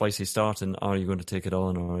a spicy start. And are you going to take it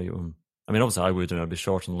on, or are you? I mean, obviously I would, and I'd be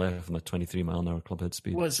short and left from a 23 mile an hour club head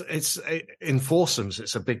speed. Well, it's in foursomes.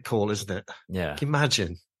 It's a big call, isn't it? Yeah.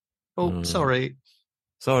 Imagine. Oh, sorry,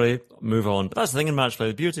 move on. But that's the thing in match play,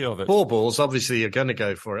 the beauty of it. 4 balls, obviously you're going to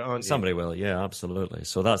go for it, aren't you? Somebody will, yeah, absolutely.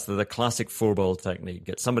 So that's the classic 4-ball technique.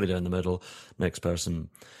 Get somebody down the middle, next person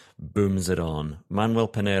booms it on. Manuel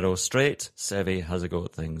Pinero, straight. Seve has a go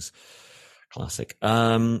at things. Classic.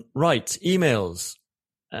 Right, emails.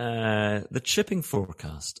 The chipping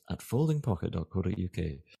forecast at foldingpocket.co.uk.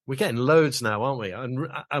 We're getting loads now, aren't we?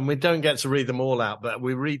 And we don't get to read them all out, but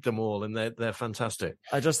we read them all, and they're fantastic.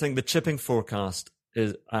 I just think the chipping forecast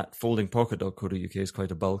is at foldingpocket.co.uk is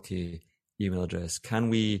quite a bulky email address. Can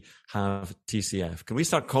we have TCF? Can we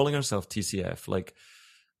start calling ourselves TCF, like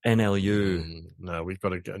NLU? No, we've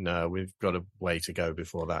got a way to go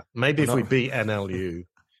before that. Maybe if we beat NLU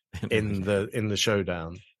in the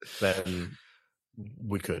showdown, then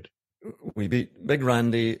we could. We beat Big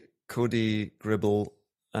Randy, Cody Gribble.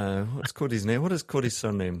 What's Cody's name? What is Cody's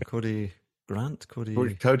surname? Cody Grant?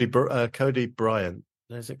 Cody Bryant.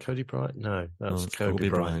 Is it Cody Bryant? No, that's Cody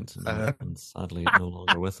Bryant. And sadly no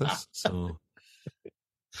longer with us. So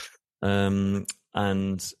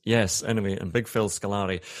And yes, anyway, and Big Phil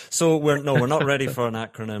Scolari. So we're not ready for an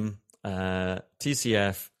acronym.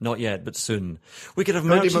 TCF, not yet, but soon. We could have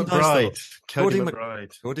merchandise. Cody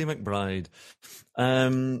McBride. Cody McBride.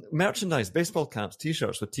 Merchandise, baseball caps,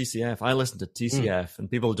 T-shirts with TCF. I listen to TCF, and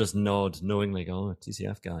people just nod knowingly, go, "Oh,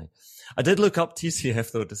 TCF guy." I did look up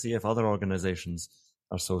TCF though to see if other organisations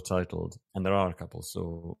are so titled, and there are a couple.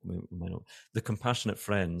 So we might know. The Compassionate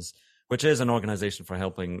Friends, which is an organisation for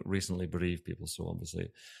helping recently bereaved people. So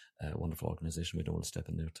obviously, a wonderful organisation. We don't want to step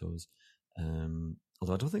on their toes.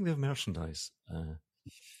 Although I don't think they have merchandise.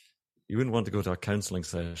 You wouldn't want to go to a counselling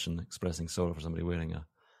session expressing sorrow for somebody wearing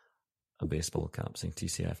a baseball cap saying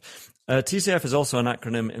TCF. TCF is also an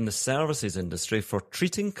acronym in the services industry for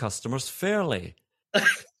treating customers fairly. A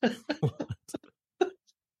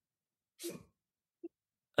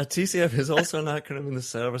TCF is also an acronym in the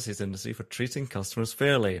services industry for treating customers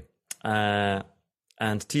fairly. And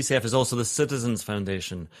TCF is also the Citizens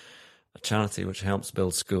Foundation, a charity which helps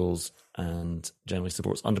build schools and generally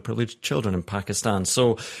supports underprivileged children in Pakistan.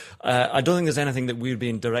 So I don't think there's anything that we'd be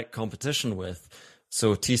in direct competition with.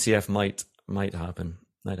 So TCF might happen.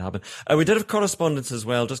 We did have correspondence as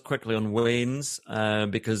well, just quickly on Wayne's,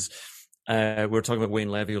 because we were talking about Wayne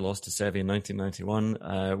Levy, who lost to Seve in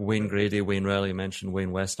 1991. Wayne Grady, Wayne Raleigh mentioned,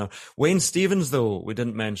 Wayne Westner. Wayne Stevens, though, we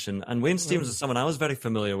didn't mention. And Wayne Stevens is someone I was very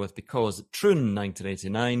familiar with because at Troon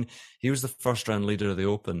 1989, he was the first-round leader of the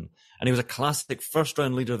Open. And he was a classic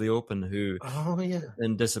first-round leader of the Open who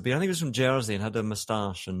then disappeared. I think he was from Jersey and had a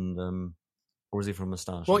moustache. And or was he from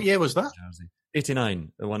moustache? What year was that? Jersey.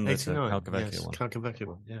 89, the one that Calcavecchia won. Calcavecchia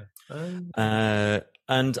won, yeah.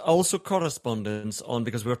 And also correspondence on,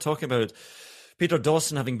 because we were talking about Peter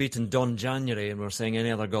Dawson having beaten Don January, and we were saying any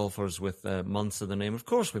other golfers with months of the name. Of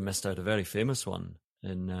course, we missed out a very famous one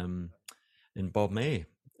in Bob May.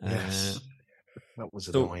 Yes. That was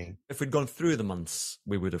annoying. If we'd gone through the months,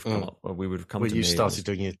 we would have come up, or we would have come to you May. started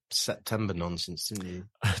doing your September nonsense, didn't you?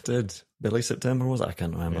 I did. Billy September, was it? I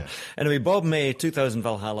can't remember. Yeah. Anyway, Bob May, 2000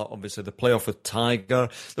 Valhalla, obviously the playoff with Tiger.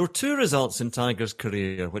 There were two results in Tiger's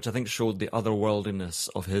career, which I think showed the otherworldliness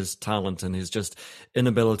of his talent and his just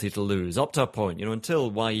inability to lose, up to a point,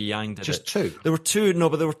 until Y.E. Yang did just it. Two? There were two,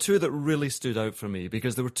 but there were two that really stood out for me,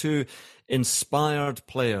 because there were two inspired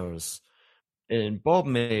players in Bob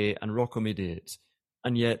May and Rocco Mediate.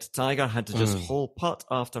 And yet Tiger had to just hole putt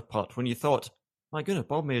after putt when you thought, my goodness,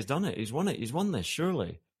 Bob May has done it. He's won it. He's won this,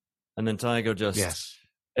 surely. And then Tiger just,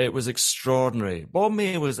 It was extraordinary. Bob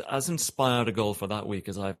May was as inspired a golfer that week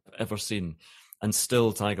as I've ever seen. And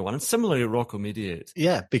still Tiger won. And similarly, Rocco Mediate.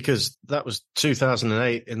 Yeah, because that was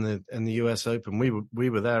 2008 in the US Open. We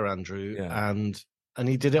were there, Andrew, and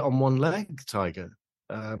he did it on one leg, Tiger.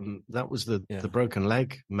 That was the broken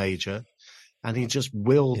leg major. And he just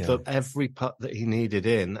willed every putt that he needed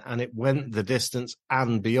in, and it went the distance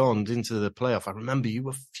and beyond into the playoff. I remember you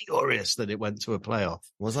were furious that it went to a playoff.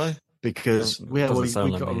 Was I? Because we got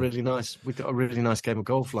a really nice game of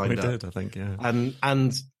golf lined up. We did, I think, yeah.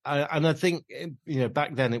 And I think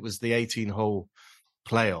back then it was the 18-hole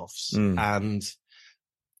playoffs,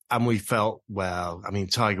 and we felt, well, I mean,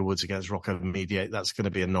 Tiger Woods against Rocco Mediate, that's going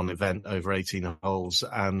to be a non-event over 18 holes.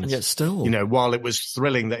 And yet still, while it was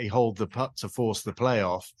thrilling that he holed the putt to force the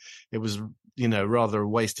playoff, it was, rather a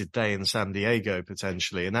wasted day in San Diego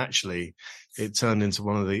potentially. And actually, it turned into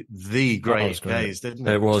one of the great days, didn't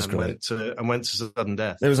it? It was great. And went to sudden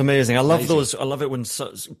death. It was amazing. I love those. I love it when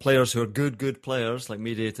players who are good players like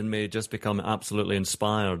Mediate and May just become absolutely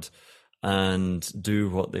inspired and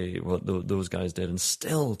do what those guys did, and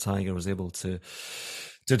still Tiger was able to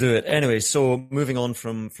do it. Anyway, so moving on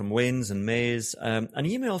from Wayne's and May's, an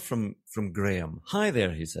email from Graham. Hi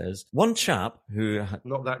there, he says. One chap who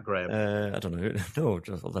not that Graham. I don't know. No,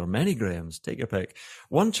 there are many Grahams. Take your pick.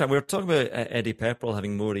 One chap. We were talking about Eddie Pepperell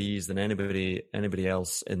having more ease than anybody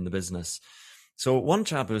else in the business. So one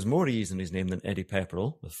chap who has more ease in his name than Eddie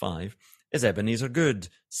Pepperell with 5 is Ebenezer Good,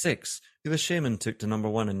 6, who the Shaman took to number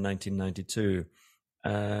 1 in 1992.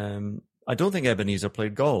 I don't think Ebenezer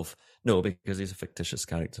played golf. No, because he's a fictitious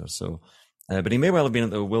character. So, but he may well have been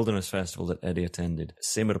at the Wilderness Festival that Eddie attended.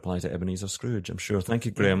 Same would apply to Ebenezer Scrooge, I'm sure. Thank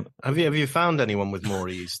you, Graham. Have you found anyone with more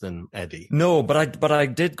ease than Eddie? No, but I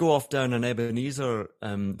did go off down an Ebenezer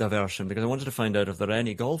diversion because I wanted to find out if there are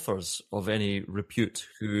any golfers of any repute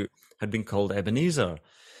who had been called Ebenezer.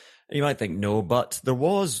 You might think no, but there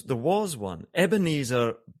was one.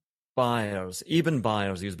 Ebenezer Byers, Eben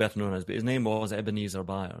Byers, he was better known as, but his name was Ebenezer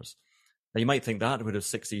Byers. Now you might think that would have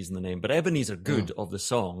 6 E's in the name, but Ebenezer Good of the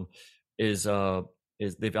song is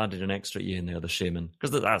they've added an extra E in there, the Shaman,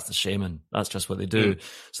 because that's the Shaman. That's just what they do.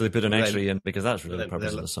 So they put an extra E in because that's really the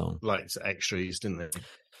purpose of the song. Like extra E's, didn't they?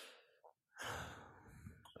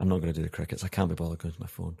 I'm not going to do the crickets. I can't be bothered going to my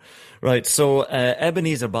phone. Right, so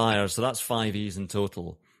Ebenezer Byers, so that's 5 E's in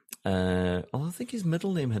total. I think his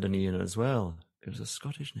middle name had an E in it as well. It was a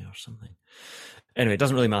Scottish name or something. Anyway, it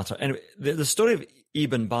doesn't really matter. Anyway, the story of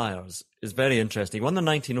Eben Byers is very interesting. He won the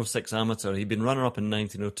 1906 amateur. He'd been runner-up in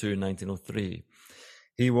 1902 and 1903.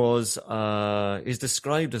 He was, he's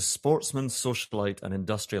described as sportsman, socialite, and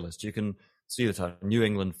industrialist. You can see the type,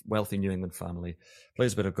 wealthy New England family,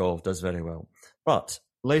 plays a bit of golf, does very well. But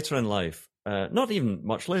later in life, not even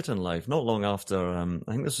much later in life, not long after,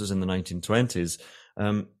 I think this was in the 1920s,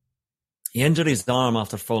 he injured his arm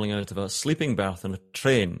after falling out of a sleeping berth in a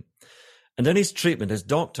train. And in his treatment, his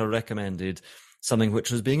doctor recommended something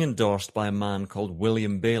which was being endorsed by a man called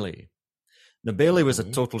William Bailey. Now, Bailey was a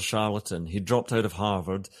total charlatan. He dropped out of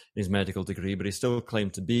Harvard in his medical degree, but he still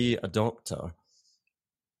claimed to be a doctor.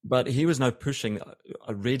 But he was now pushing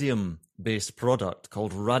a radium-based product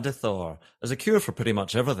called Radithor as a cure for pretty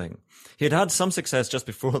much everything. He had had some success just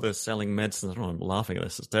before this selling medicines. I don't know, I'm laughing at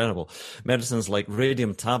this, it's terrible. Medicines like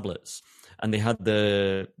radium tablets. And they had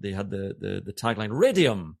the tagline,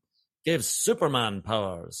 "Radium gives Superman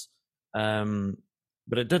powers."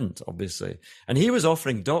 But it didn't, obviously. And he was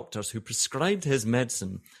offering doctors who prescribed his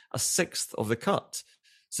medicine a sixth of the cut.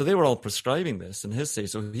 So they were all prescribing this in his say.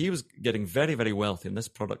 So he was getting very, very wealthy in this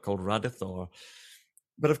product called Radithor.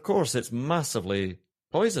 But of course, it's massively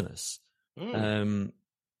poisonous. And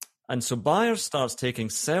so Byers starts taking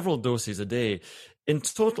several doses a day. In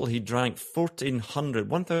total, he drank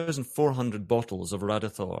 1,400 bottles of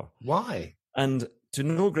Radithor. Why? And to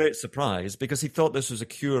no great surprise, because he thought this was a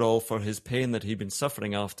cure-all for his pain that he'd been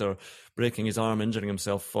suffering after breaking his arm, injuring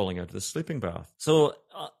himself, falling out of the sleeping bath. So,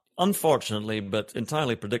 unfortunately, but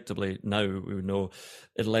entirely predictably, now we know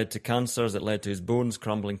it led to cancers, it led to his bones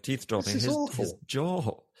crumbling, teeth dropping. This is awful.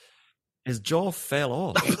 His jaw fell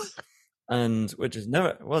off. And which is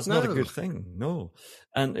not a good thing, no.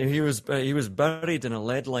 And he was buried in a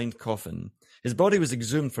lead-lined coffin. His body was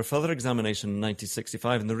exhumed for further examination in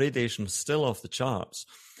 1965, and the radiation was still off the charts.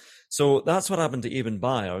 So that's what happened to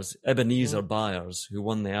Ebenezer Byers, who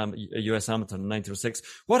won the US Amateur in 1906.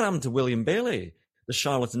 What happened to William Bailey, the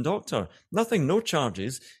charlatan doctor? Nothing, no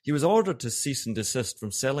charges. He was ordered to cease and desist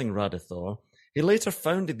from selling Radithor. He later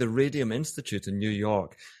founded the Radium Institute in New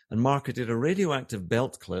York and marketed a radioactive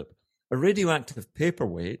belt clip, a radioactive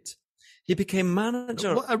paperweight. He became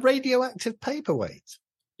manager. What, a radioactive paperweight?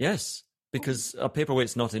 Yes, because a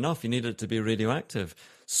paperweight's not enough. You need it to be radioactive.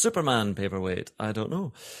 Superman paperweight, I don't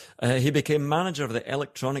know. He became manager of the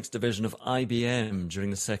electronics division of IBM during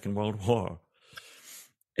the Second World War.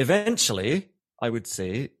 Eventually,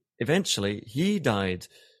 he died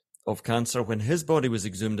of cancer. When his body was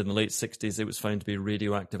exhumed in the late 60s, it was found to be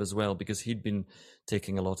radioactive as well, because he'd been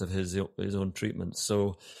taking a lot of his own treatment.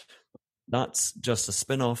 So that's just a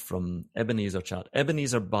spin-off from Ebenezer chat.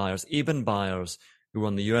 Ebenezer Byers, Eben Byers, who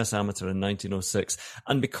won the US Amateur in 1906.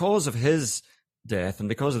 And because of his death and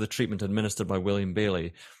because of the treatment administered by William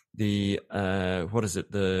Bailey, the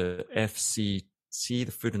FCC,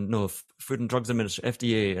 the Food and Drugs Administration,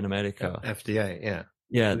 FDA in America. FDA, yeah.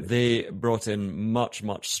 Yeah, they brought in much,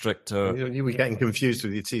 much stricter. You were getting confused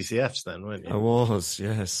with your TCFs then, weren't you? I was,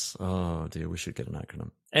 yes. Oh dear, we should get an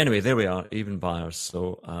acronym. Anyway, there we are, Eben Byers.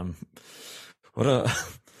 So, what a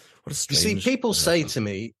strange. You see, people say to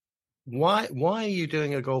me, "Why are you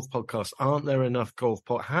doing a golf podcast? Aren't there enough golf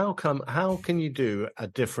How can you do a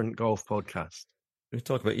different golf podcast?" We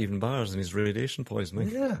talk about Eben Byers and his radiation poisoning.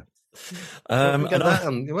 Yeah.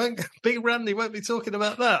 Big Randy won't be talking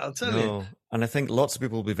about that, I'll tell you. And I think lots of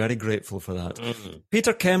people will be very grateful for that.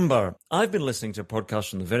 Peter Kember, I've been listening to a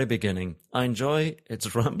podcast from the very beginning. I enjoy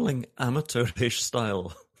its rambling amateurish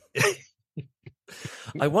style.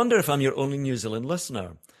 I wonder if I'm your only New Zealand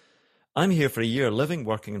listener. I'm here for a year, living,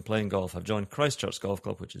 working and playing golf. I've joined Christchurch Golf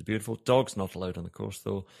Club, which is beautiful. Dogs not allowed on the course,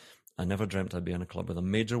 though. I never dreamt I'd be in a club with a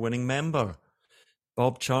major winning member.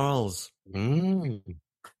 Bob Charles.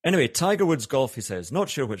 Anyway, Tiger Woods Golf, he says. Not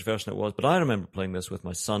sure which version it was, but I remember playing this with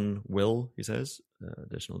my son, Will, he says.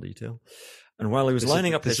 Additional detail. And while he was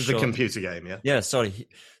lining up his shot... This is a computer game, yeah? Yeah, sorry.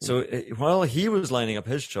 While he was lining up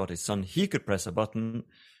his shot, his son, he could press a button,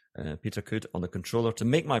 Peter could, on the controller to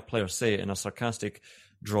make my player say in a sarcastic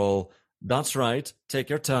drawl, "That's right, take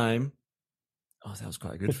your time." Oh, that was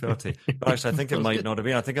quite a good 30. But actually, I think it might not have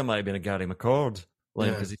been. I think it might have been a Gary McCord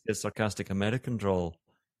line, because he says sarcastic American drawl.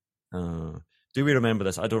 Do we remember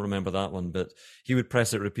this? I don't remember that one, but he would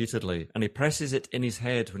press it repeatedly, and he presses it in his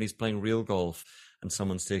head when he's playing real golf and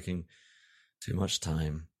someone's taking too much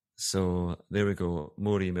time. So there we go.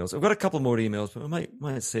 More emails. I've got a couple more emails, but I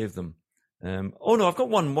might save them. I've got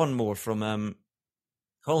one more from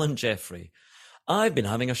Colin Jeffrey. I've been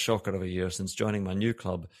having a shocker of a year since joining my new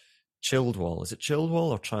club, Childwall. Is it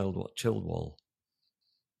Childwall or Childwall? Childwall.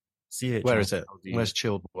 CH. Where is it? Where's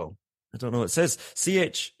Childwall? I don't know. It says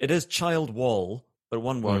CH. It is Childwall, but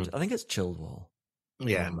one word. I think it's Childwall.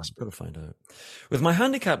 Yeah, it must be. Got to find out. With my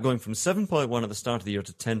handicap going from 7.1 at the start of the year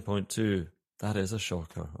to 10.2, that is a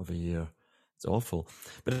shocker of a year. It's awful.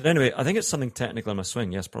 But anyway, I think it's something technical in my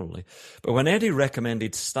swing. Yes, probably. But when Eddie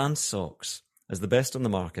recommended stance socks as the best on the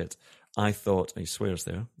market, I thought, he swears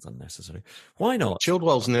there, it's unnecessary. Why not?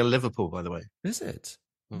 Childwall's near Liverpool, by the way. Is it?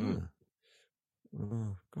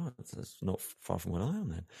 Oh, God, that's not far from where I am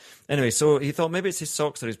then. Anyway, so he thought maybe it's his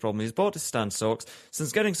socks that are his problem. He's bought his stance socks.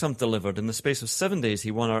 Since getting some delivered, in the space of 7 days,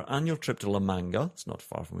 he won our annual trip to La Manga. It's not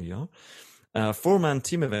far from where you are. A 4-man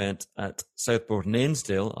team event at Southport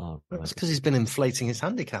Nanesdale. Oh, right. That's because he's been inflating his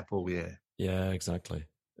handicap all year. Yeah, exactly.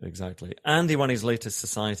 And he won his latest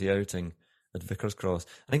society outing at Vickers Cross.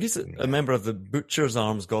 I think he's a member of the Butcher's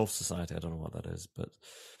Arms Golf Society. I don't know what that is, but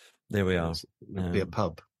there we are. It'd be a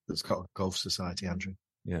pub that's got a golf society, Andrew.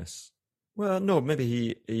 Yes. Well, no,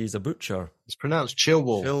 maybe he's a butcher. It's pronounced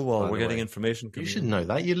Chilwell. Chilwell. We're getting information. You should know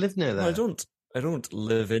that. You live near there. No, I don't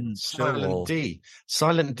live in Silent Chilwell. D.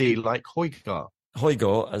 Silent D, like Hoygaard.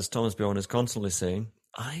 Hoygaard, as Thomas Bjorn is constantly saying.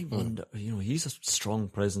 I wonder, he's a strong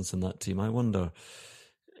presence in that team. I wonder,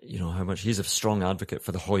 how much he's a strong advocate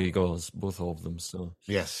for the Hoygaards, both of them. So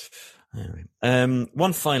yes. Anyway,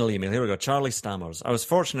 one final email. Here we go. Charlie Stammers. I was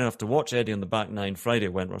fortunate enough to watch Eddie on the back nine Friday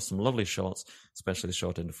at Wentworth. Some lovely shots, especially the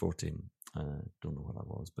shot into 14. Don't know what that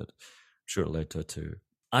was, but I'm sure it led to a 2.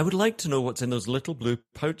 I would like to know what's in those little blue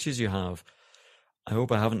pouches you have. I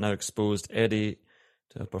hope I haven't now exposed Eddie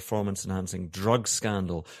to a performance-enhancing drug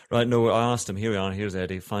scandal. Right, no, I asked him. Here we are. Here's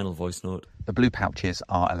Eddie. Final voice note. The blue pouches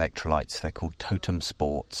are electrolytes. They're called Totem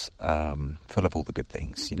Sports, full of all the good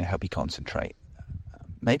things, help you concentrate.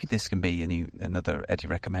 Maybe this can be another Eddie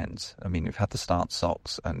recommends. I mean, we've had the start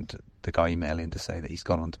socks and the guy email in to say that he's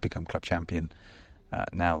gone on to become club champion.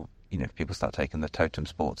 Now, if people start taking the Totem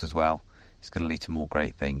Sports as well, it's going to lead to more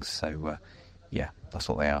great things. So, that's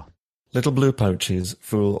what they are. Little blue pouches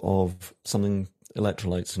full of something,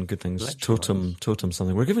 electrolytes and good things. Totem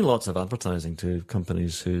something. We're giving lots of advertising to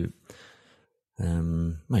companies who,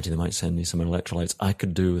 mind you, they might send me some electrolytes. I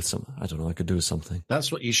could do with some. I don't know. I could do with something.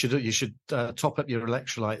 That's what you should do. You should top up your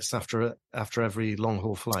electrolytes after every long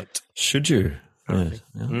haul flight. Should you? Right.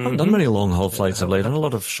 Yeah. I haven't done many long haul flights of late. I've done a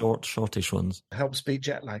lot of shortish ones. Helps beat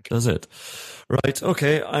jet lag. Does it? Right.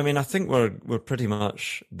 Okay. I mean, I think we're pretty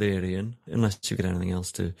much there, Ian. Unless you get anything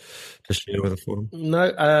else to share with the forum.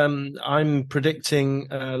 No. I'm predicting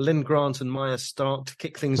Lynn Grant and Maya Stark to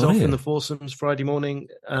kick things off in the foursomes Friday morning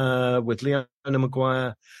with Leona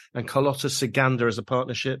Maguire and Carlotta Sigander as a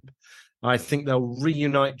partnership. I think they'll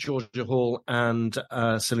reunite Georgia Hall and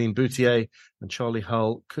Celine Boutier, and Charlie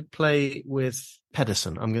Hull could play with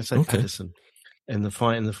Pedersen. I'm going to say Pedersen in the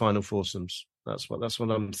final foursomes. That's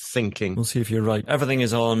what I'm thinking. We'll see if you're right. Everything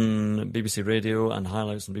is on BBC Radio and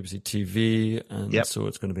highlights on BBC TV, and so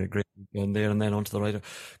it's going to be a great weekend there. And then on to the Ryder.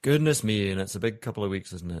 Goodness me, and it's a big couple of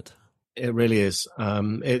weeks, isn't it? It really is.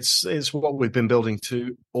 It's what we've been building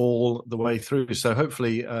to all the way through. So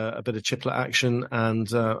hopefully a bit of chiplet action and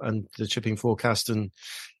the chipping forecast, and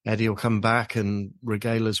Eddie will come back and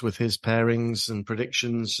regale us with his pairings and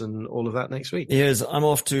predictions and all of that next week. Yes, I'm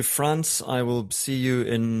off to France. I will see you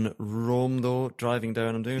in Rome, though, driving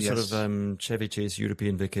down. I'm doing a sort of Chevy Chase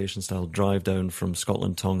European vacation style drive down from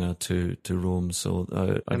Scotland, Tonga to Rome. So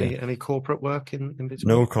any corporate work in between?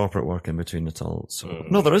 No corporate work in between at all. So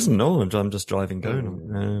no, there isn't. No, I'm just driving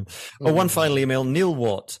down. One final email. Neil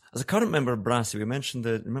Watt, as a current member of Brassy, we mentioned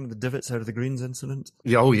remember the divots out of the greens incident?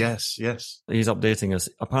 Oh yes. He's updating us.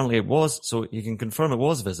 Apparently it was, so you can confirm it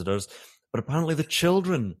was visitors, but apparently the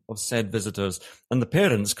children of said visitors and the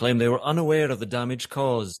parents claim they were unaware of the damage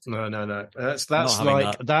caused. No. That's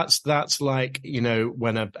like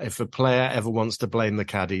if a player ever wants to blame the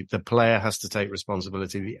caddy, the player has to take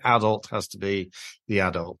responsibility. The adult has to be the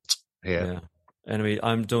adult here. Yeah. Anyway,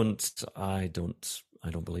 I don't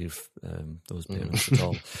believe those parents at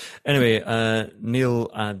all. Anyway, Neil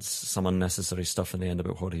adds some unnecessary stuff in the end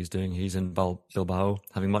about what he's doing. He's in Bilbao,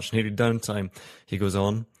 having much needed downtime. He goes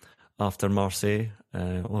on after Marseille,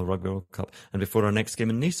 Rugby World Cup, and before our next game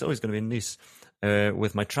in Nice. He's going to be in Nice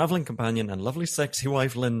with my travelling companion and lovely sexy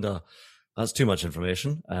wife, Linda. That's too much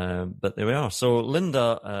information, but there we are. So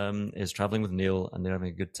Linda is travelling with Neil, and they're having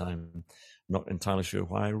a good time. Not entirely sure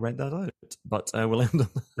why I read that out, but we'll end on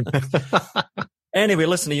that. Anyway,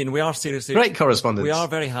 listen, Ian, we are seriously... Great correspondence. We are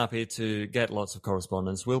very happy to get lots of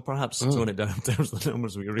correspondence. We'll perhaps tone it down in terms of the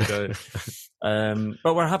numbers we read out.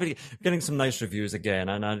 But we're happy getting some nice reviews again.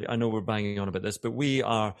 And I know we're banging on about this, but we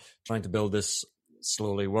are trying to build this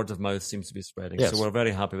slowly. Word of mouth seems to be spreading. Yes. So we're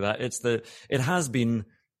very happy with that. It has been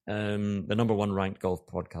the number one ranked golf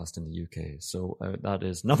podcast in the UK. So that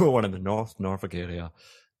is number one in the Norfolk area.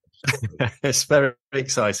 It's very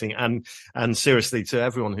exciting, and seriously, to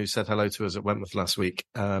everyone who said hello to us at Wentworth last week,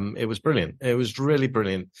 it was brilliant. It was really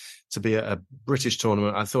brilliant to be at a British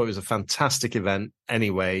tournament. I thought it was a fantastic event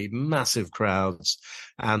anyway, massive crowds,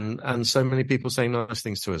 and so many people saying nice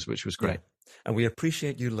things to us, which was great. Yeah. And we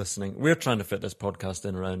appreciate you listening. We're trying to fit this podcast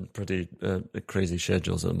in around pretty crazy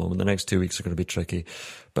schedules at the moment. The next 2 weeks are going to be tricky,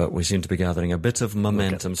 but we seem to be gathering a bit of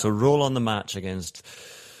momentum. So roll on the match against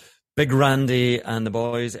Big Randy and the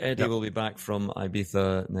boys. Eddie will be back from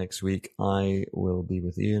Ibiza next week. I will be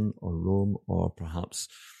with Ian or Rome or perhaps...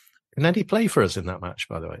 Can Eddie play for us in that match,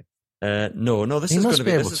 by the way? No. This is going to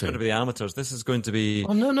be the amateurs. This is going to be...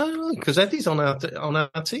 Oh, no, because Eddie's on our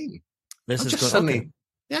team. This is going to...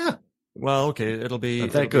 Yeah. Well, okay, it'll be...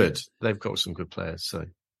 They're good. They've got some good players, so...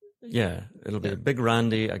 Yeah, it'll be Big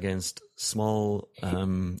Randy against small...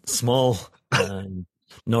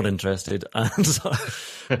 not interested. And so,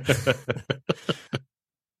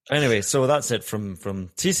 anyway, so that's it from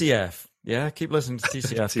TCF. Yeah, keep listening to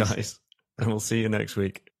TCF, guys. And we'll see you next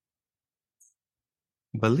week.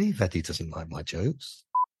 Believe Eddie doesn't like my jokes.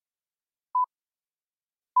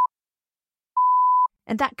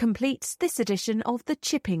 And that completes this edition of the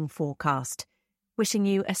Chipping Forecast. Wishing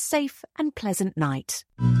you a safe and pleasant night.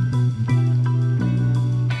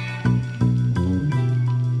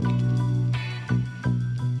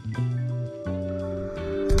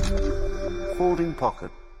 Folding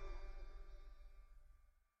pocket.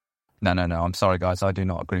 No. I'm sorry, guys. I do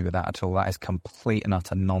not agree with that at all. That is complete and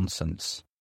utter nonsense.